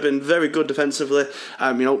Inter have been very good defensively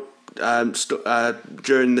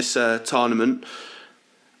during this tournament.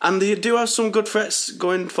 And they do have some good threats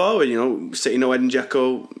going forward. City know Edin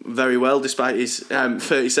Dzeko very well, despite his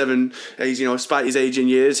 37. Despite his age and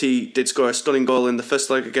years, he did score a stunning goal in the first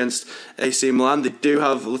leg against AC Milan. They do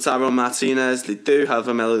have Lautaro Martinez. They do have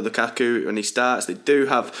Romelu Lukaku when he starts. They do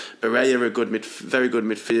have Barella, very good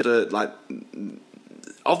midfielder.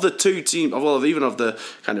 Of the two teams, even of the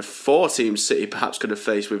kind of 4 teams City perhaps could have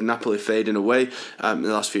faced, with Napoli fading away in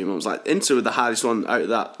the last few months, Inter were the hardest one out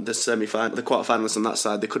of the semi-final, the quarterfinalists on that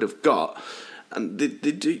side they could have got, and they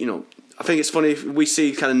do. I think it's funny if we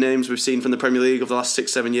see kind of names we've seen from the Premier League over the last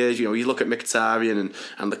 6-7 years. You look at Mkhitaryan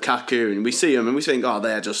and Lukaku, and we see them and we think,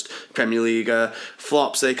 they're just Premier League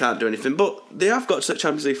flops. They can't do anything, but they have got to the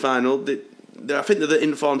Champions League final. I think they're the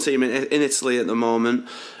informed team in Italy at the moment.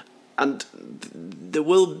 And they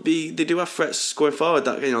do have threats going forward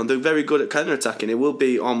that they're very good at counter-attacking. It will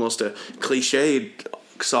be almost a cliched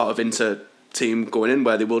sort of Inter team going in,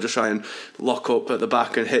 where they will just try and lock up at the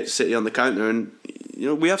back and hit City on the counter. And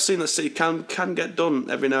we have seen that City can get done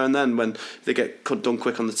every now and then when they get done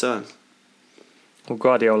quick on the turn. Well,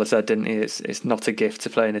 Guardiola said, didn't he? It's not a gift to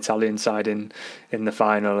play an Italian side in the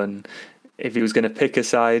final, and if he was going to pick a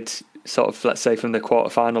side, sort of, let's say, from the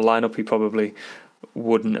quarter-final lineup, he probably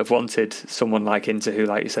wouldn't have wanted someone like Inter, who,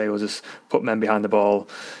 like you say, will just put men behind the ball.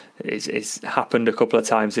 It's happened a couple of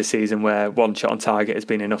times this season where one shot on target has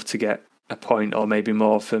been enough to get a point or maybe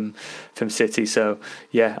more from City. So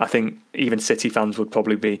yeah, I think even City fans would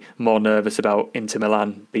probably be more nervous about Inter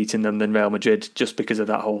Milan beating them than Real Madrid, just because of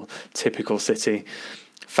that whole typical City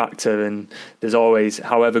factor. And there's always,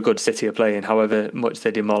 however good City are playing, however much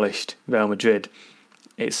they demolished Real Madrid,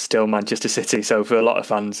 it's still Manchester City. So for a lot of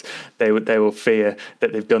fans, they will fear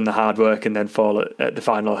that they've done the hard work and then fall at the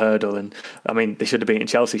final hurdle. And I mean, they should have beaten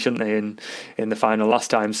Chelsea, shouldn't they, in the final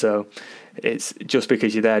last time? So it's just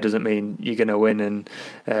because you're there doesn't mean you're going to win. And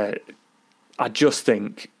I just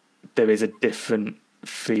think there is a different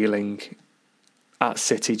feeling at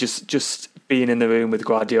City. Just being in the room with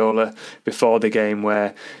Guardiola before the game,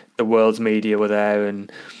 where the world's media were there,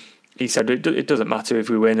 and he said it doesn't matter if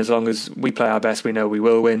we win, as long as we play our best, we know we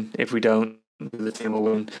will win. If we don't, the team will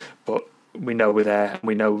win. But we know we're there, and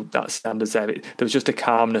we know that standard's there. There was just a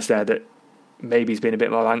calmness there that maybe he's been a bit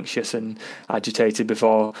more anxious and agitated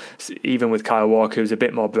before, even with Kyle Walker, who's a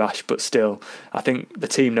bit more brash, but still, I think the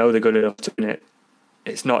team know they're good enough to win it.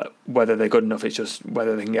 It's not whether they're good enough, it's just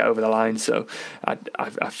whether they can get over the line. So I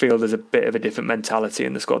feel there's a bit of a different mentality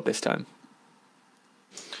in the squad this time.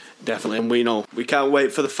 Definitely, and we know we can't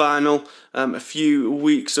wait for the final, a few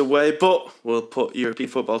weeks away, but we'll put European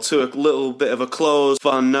football to a little bit of a close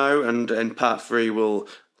for now, and in part 3 we'll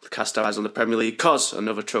cast our eyes on the Premier League, because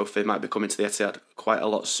another trophy might be coming to the Etihad quite a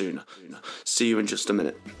lot sooner. See you in just a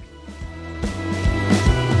minute.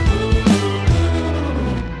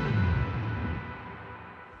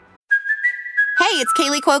 Hey, it's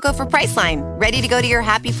Kaylee Cuoco for Priceline. Ready to go to your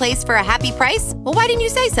happy place for a happy price? Well, why didn't you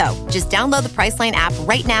say so? Just download the Priceline app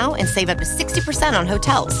right now and save up to 60% on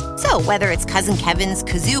hotels. So whether it's Cousin Kevin's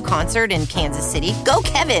Kazoo Concert in Kansas City, go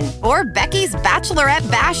Kevin, or Becky's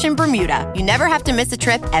Bachelorette Bash in Bermuda, you never have to miss a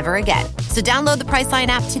trip ever again. So download the Priceline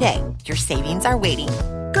app today. Your savings are waiting.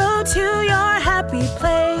 Go to your happy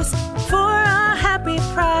place for a happy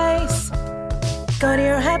price. Go to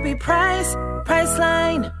your happy price,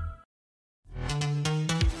 Priceline.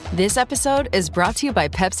 This episode is brought to you by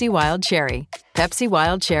Pepsi Wild Cherry. Pepsi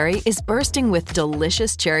Wild Cherry is bursting with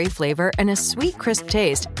delicious cherry flavor and a sweet, crisp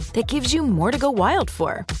taste that gives you more to go wild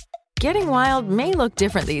for. Getting wild may look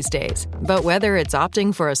different these days, but whether it's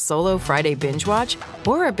opting for a solo Friday binge watch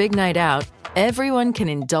or a big night out, everyone can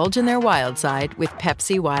indulge in their wild side with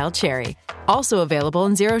Pepsi Wild Cherry. Also available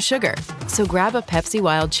in Zero Sugar. So grab a Pepsi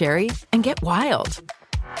Wild Cherry and get wild.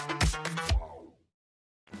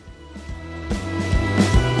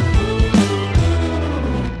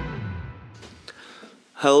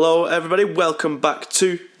 Hello everybody, welcome back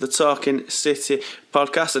to the Talking City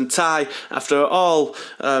podcast. And Ty, after all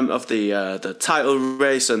of the title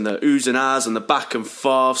race and the oohs and ahs and the back and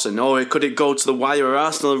forths and could it go to the wire, are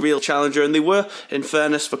Arsenal a real challenger? And they were, in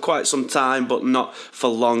fairness, for quite some time, but not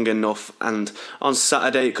for long enough. And on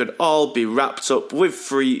Saturday it could all be wrapped up with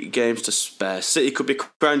 3 games to spare. City could be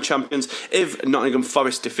crowned champions if Nottingham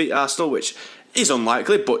Forest defeat Arsenal, which is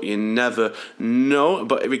unlikely, but you never know.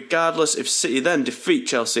 But regardless, if City then defeat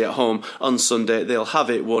Chelsea at home on Sunday, they'll have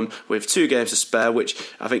it won with 2 games to spare, which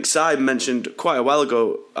I think Si mentioned quite a while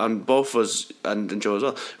ago, and both of us, and Joe as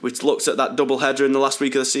well, we looked at that double header in the last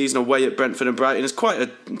week of the season away at Brentford and Brighton. It's quite a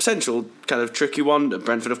potential kind of tricky one.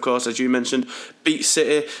 Brentford, of course, as you mentioned, beat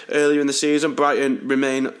City earlier in the season. Brighton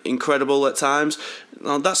remain incredible at times.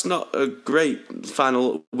 Now, that's not a great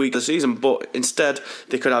final week of the season, but instead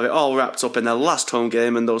they could have it all wrapped up in their last home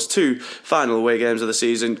game, and those 2 final away games of the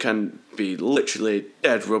season can be literally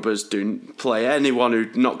dead rubbers. Do play anyone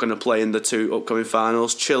who's not going to play in the 2 upcoming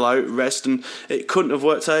finals. Chill out, rest, and it couldn't have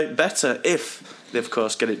worked out better if they, of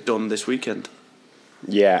course, get it done this weekend.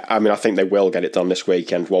 Yeah, I mean, I think they will get it done this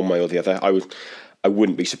weekend, one way or the other. I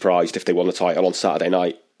wouldn't be surprised if they won the title on Saturday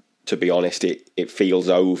night. To be honest, it feels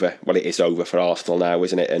over. Well, it is over for Arsenal now,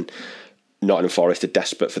 isn't it? And Nottingham Forest are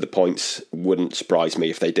desperate for the points. Wouldn't surprise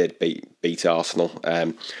me if they did beat Arsenal.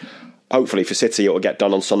 Hopefully for City it'll get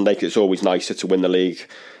done on Sunday, because it's always nicer to win the league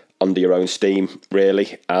under your own steam,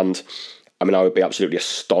 really. And I mean, I would be absolutely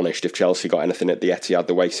astonished if Chelsea got anything at the Etihad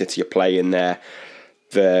the way City are playing there.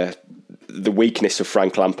 The weakness of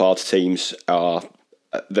Frank Lampard's teams are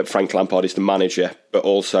that Frank Lampard is the manager, but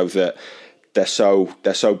also that they're so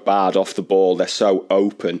bad off the ball, they're so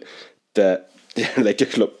open that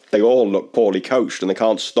they all look poorly coached, and they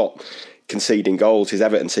can't stop conceding goals. His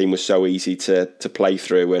Everton team was so easy to play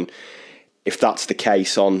through, and if that's the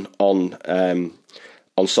case on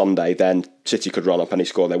Sunday, then City could run up any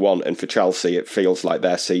score they want. And for Chelsea, it feels like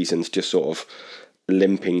their season's just sort of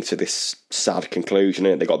limping to this sad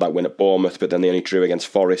conclusion. They got that win at Bournemouth, but then they only drew against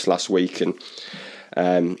Forest last week, and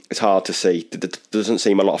it's hard to see. There doesn't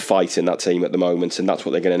seem a lot of fight in that team at the moment, and that's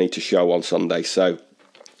what they're going to need to show on Sunday. So,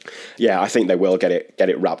 yeah, I think they will get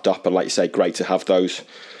it wrapped up. And like you say, great to have those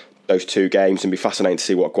 2 games, and be fascinating to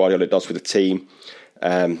see what Guardiola does with the team.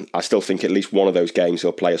 I still think at least one of those games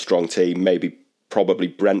he'll play a strong team. Probably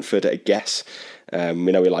Brentford at a guess.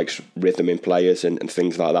 We know he likes rhythm in players and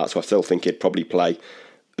things like that. So I still think he'd probably play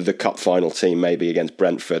the cup final team maybe against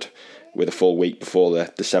Brentford with a full week before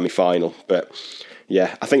the semi-final. But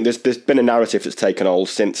yeah, I think there's been a narrative that's taken hold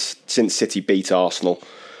since City beat Arsenal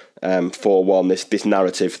 4-1. This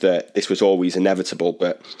narrative that this was always inevitable,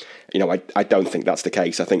 but I don't think that's the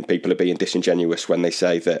case. I think people are being disingenuous when they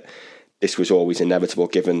say that this was always inevitable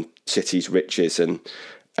given City's riches and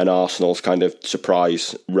Arsenal's kind of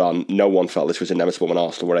surprise run. No one felt this was inevitable when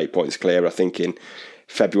Arsenal were 8 points clear. I think in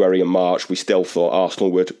February and March we still thought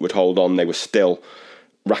Arsenal would hold on. They were still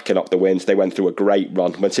racking up the wins. They went through a great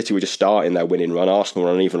run. When City were just starting their winning run, Arsenal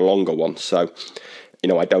were on an even longer one. So,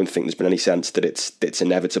 I don't think there's been any sense that it's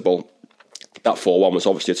inevitable. That 4-1 was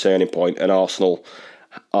obviously a turning point, and Arsenal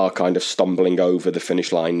are kind of stumbling over the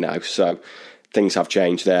finish line now. So things have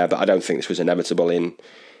changed there, but I don't think this was inevitable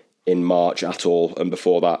in March at all, and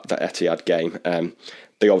before that Etihad game.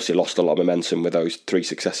 They obviously lost a lot of momentum with those 3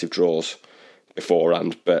 successive draws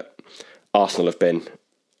beforehand, but Arsenal have been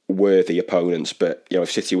worthy opponents. But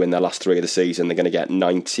if City win their last 3 of the season, they're going to get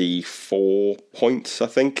 94 points, I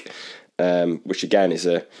think, which again is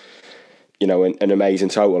an amazing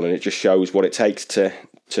total, and it just shows what it takes to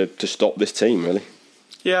stop this team, really.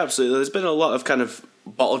 Yeah, absolutely. There's been a lot of kind of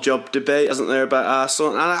bottle job debate, hasn't there, about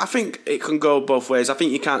Arsenal? And I think it can go both ways. I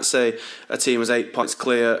think you can't say a team was 8 points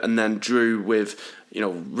clear and then drew with,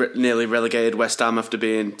 nearly relegated West Ham after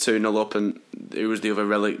being 2-0 up, and who was the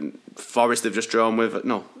other Forest they've just drawn with?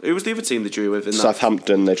 No, who was the other team they drew with?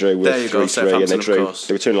 Southampton they drew with 3-3, and they were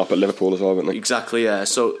 2-0 up at Liverpool as well, weren't they? Exactly, yeah.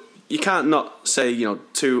 So you can't not say,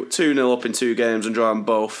 2-0 up in 2 games and draw them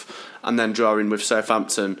both, and then drawing with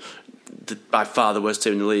Southampton, by far the worst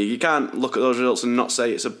team in the league. You can't look at those results and not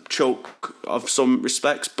say it's a choke of some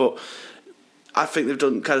respects, but I think they've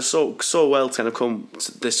done kind of so well to kind of come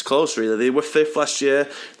this close, really. They were 5th last year.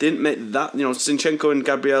 They didn't make that. Zinchenko and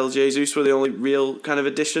Gabriel Jesus were the only real kind of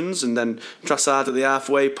additions, and then Trossard at the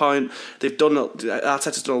halfway point.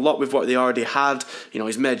 Arteta's done a lot with what they already had.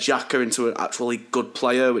 He's made Xhaka into an actually good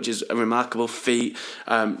player, which is a remarkable feat.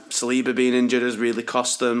 Saliba being injured has really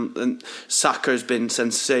cost them, and Saka has been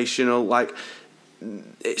sensational.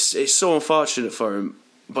 It's so unfortunate for him.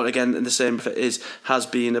 But again, in the same has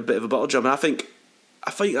been a bit of a bottle job. And I think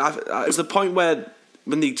it was the point when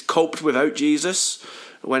they coped without Jesus.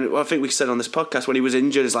 I think we said on this podcast, when he was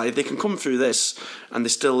injured, it's like, if they can come through this and they're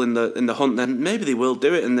still in the hunt, then maybe they will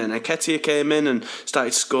do it. And then Nketiah came in and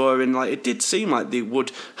started scoring. It did seem like they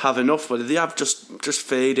would have enough, but they have just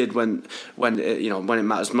faded when it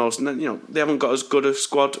matters most. And then they haven't got as good a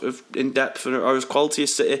squad in depth or as quality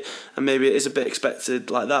as City, and maybe it is a bit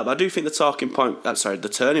expected like that. But I do think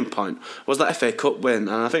the turning point was that FA Cup win,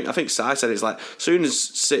 and I think Si said it's like, as soon as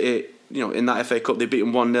City, in that FA Cup, they beat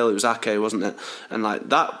them 1-0. It was Ake, wasn't it? And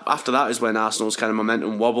that, after that is when Arsenal's kind of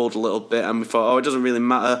momentum wobbled a little bit, and we thought, it doesn't really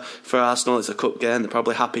matter for Arsenal. It's a cup game. They're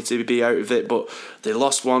probably happy to be out of it. But they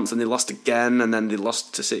lost once, and they lost again, and then they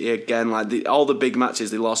lost to City again. All the big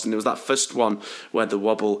matches they lost, and it was that first one where the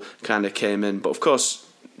wobble kind of came in. But of course,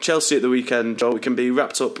 Chelsea at the weekend, Joe, we can be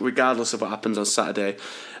wrapped up regardless of what happens on Saturday.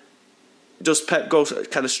 Does Pep go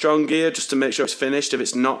kind of strong gear just to make sure it's finished if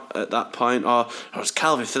it's not at that point, or does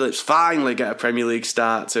Calvin Phillips finally get a Premier League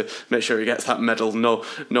start to make sure he gets that medal?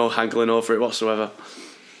 No hankling over it whatsoever.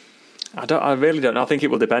 I really don't know. I think it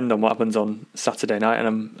will depend on what happens on Saturday night,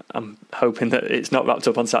 and I'm hoping that it's not wrapped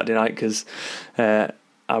up on Saturday night, because I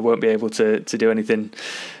won't be able to do anything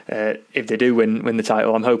if they do win the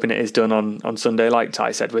title. I'm hoping it is done on Sunday, like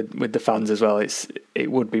Ty said, with the fans as well.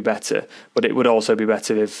 It would be better, but it would also be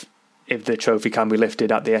better if the trophy can be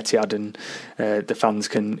lifted at the Etihad and the fans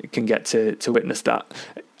can get to witness that.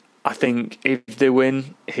 I think if they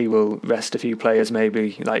win, he will rest a few players,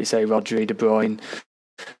 maybe, like you say, Rodri, De Bruyne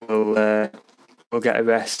will get a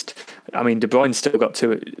rest. I mean, De Bruyne's still got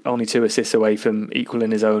only 2 assists away from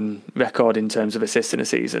equaling his own record in terms of assists in a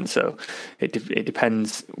season, so it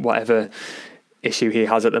depends whatever issue he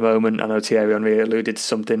has at the moment. I know Thierry Henry alluded to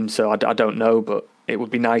something, so I don't know, but it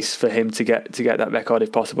would be nice for him to get that record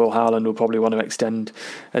if possible. Haaland will probably want to extend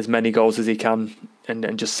as many goals as he can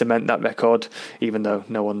and just cement that record, even though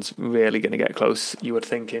no one's really going to get close, you would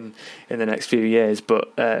think, in the next few years.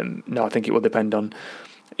 But no, I think it will depend on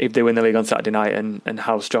if they win the league on Saturday night and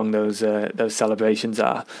how strong those celebrations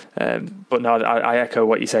are. But no, I echo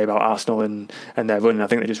what you say about Arsenal and their run. I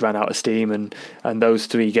think they just ran out of steam, and those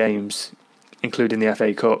 3 games, including the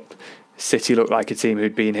FA Cup, City looked like a team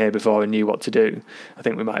who'd been here before and knew what to do. I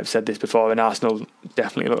think we might have said this before, and Arsenal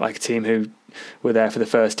definitely looked like a team who were there for the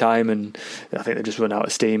first time, and I think they just run out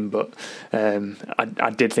of steam. But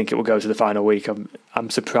I did think it would go to the final week. I'm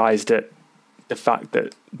surprised at the fact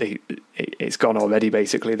that it's gone already,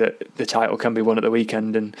 basically, that the title can be won at the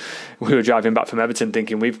weekend. And we were driving back from Everton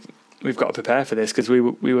thinking we've got to prepare for this, because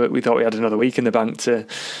we thought we had another week in the bank to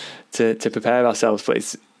prepare ourselves, but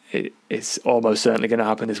it's almost certainly going to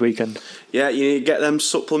happen this weekend. Yeah, you need to get them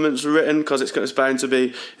supplements written, because it's bound to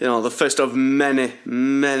be, the first of many,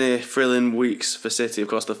 many thrilling weeks for City. Of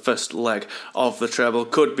course, the first leg of the treble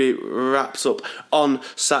could be wrapped up on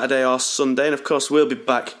Saturday or Sunday, and of course we'll be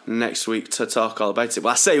back next week to talk all about it.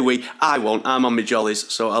 Well, I say I won't. I'm on my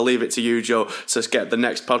jollies, so I'll leave it to you, Joe, to get the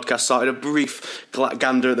next podcast started. A brief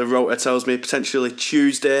gander at the rota tells me potentially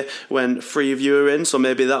Tuesday when 3 of you are in, so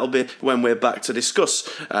maybe that'll be when we're back to discuss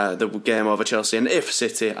the game over Chelsea and if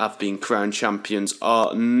City have been crowned champions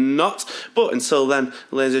or not. But until then,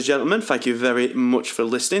 ladies and gentlemen, thank you very much for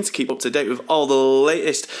listening. To keep up to date with all the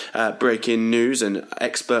latest breaking news and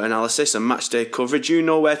expert analysis and matchday coverage, you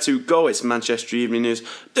know where to go. It's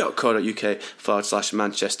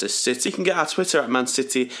manchestereveningnews.co.uk/Manchester City. You can get our Twitter at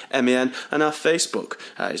ManCityMAN and our Facebook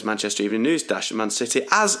is Manchester Evening News-Man City,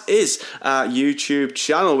 as is our YouTube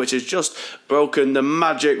channel, which has just broken the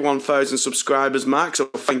magic 1,000 subscribers mark. So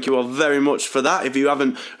thank you all very much for that. If you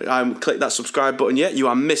haven't clicked that subscribe button yet, you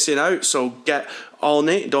are missing out. So get on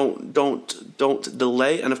it. Don't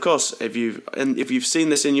delay. And of course, if you've seen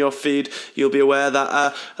this in your feed, you'll be aware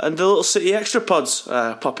that and the little City Extra pods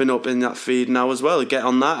popping up in that feed now as well. Get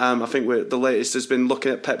on that. I think the latest has been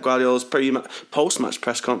looking at Pep Guardiola's post-match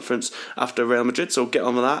press conference after Real Madrid. So get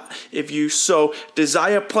on with that if you so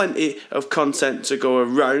desire. Plenty of content to go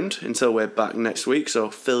around until we're back next week.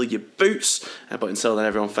 So fill your boots. But until then,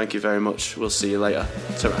 everyone, thank you very much. We'll see you later.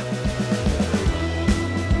 Ta-ra.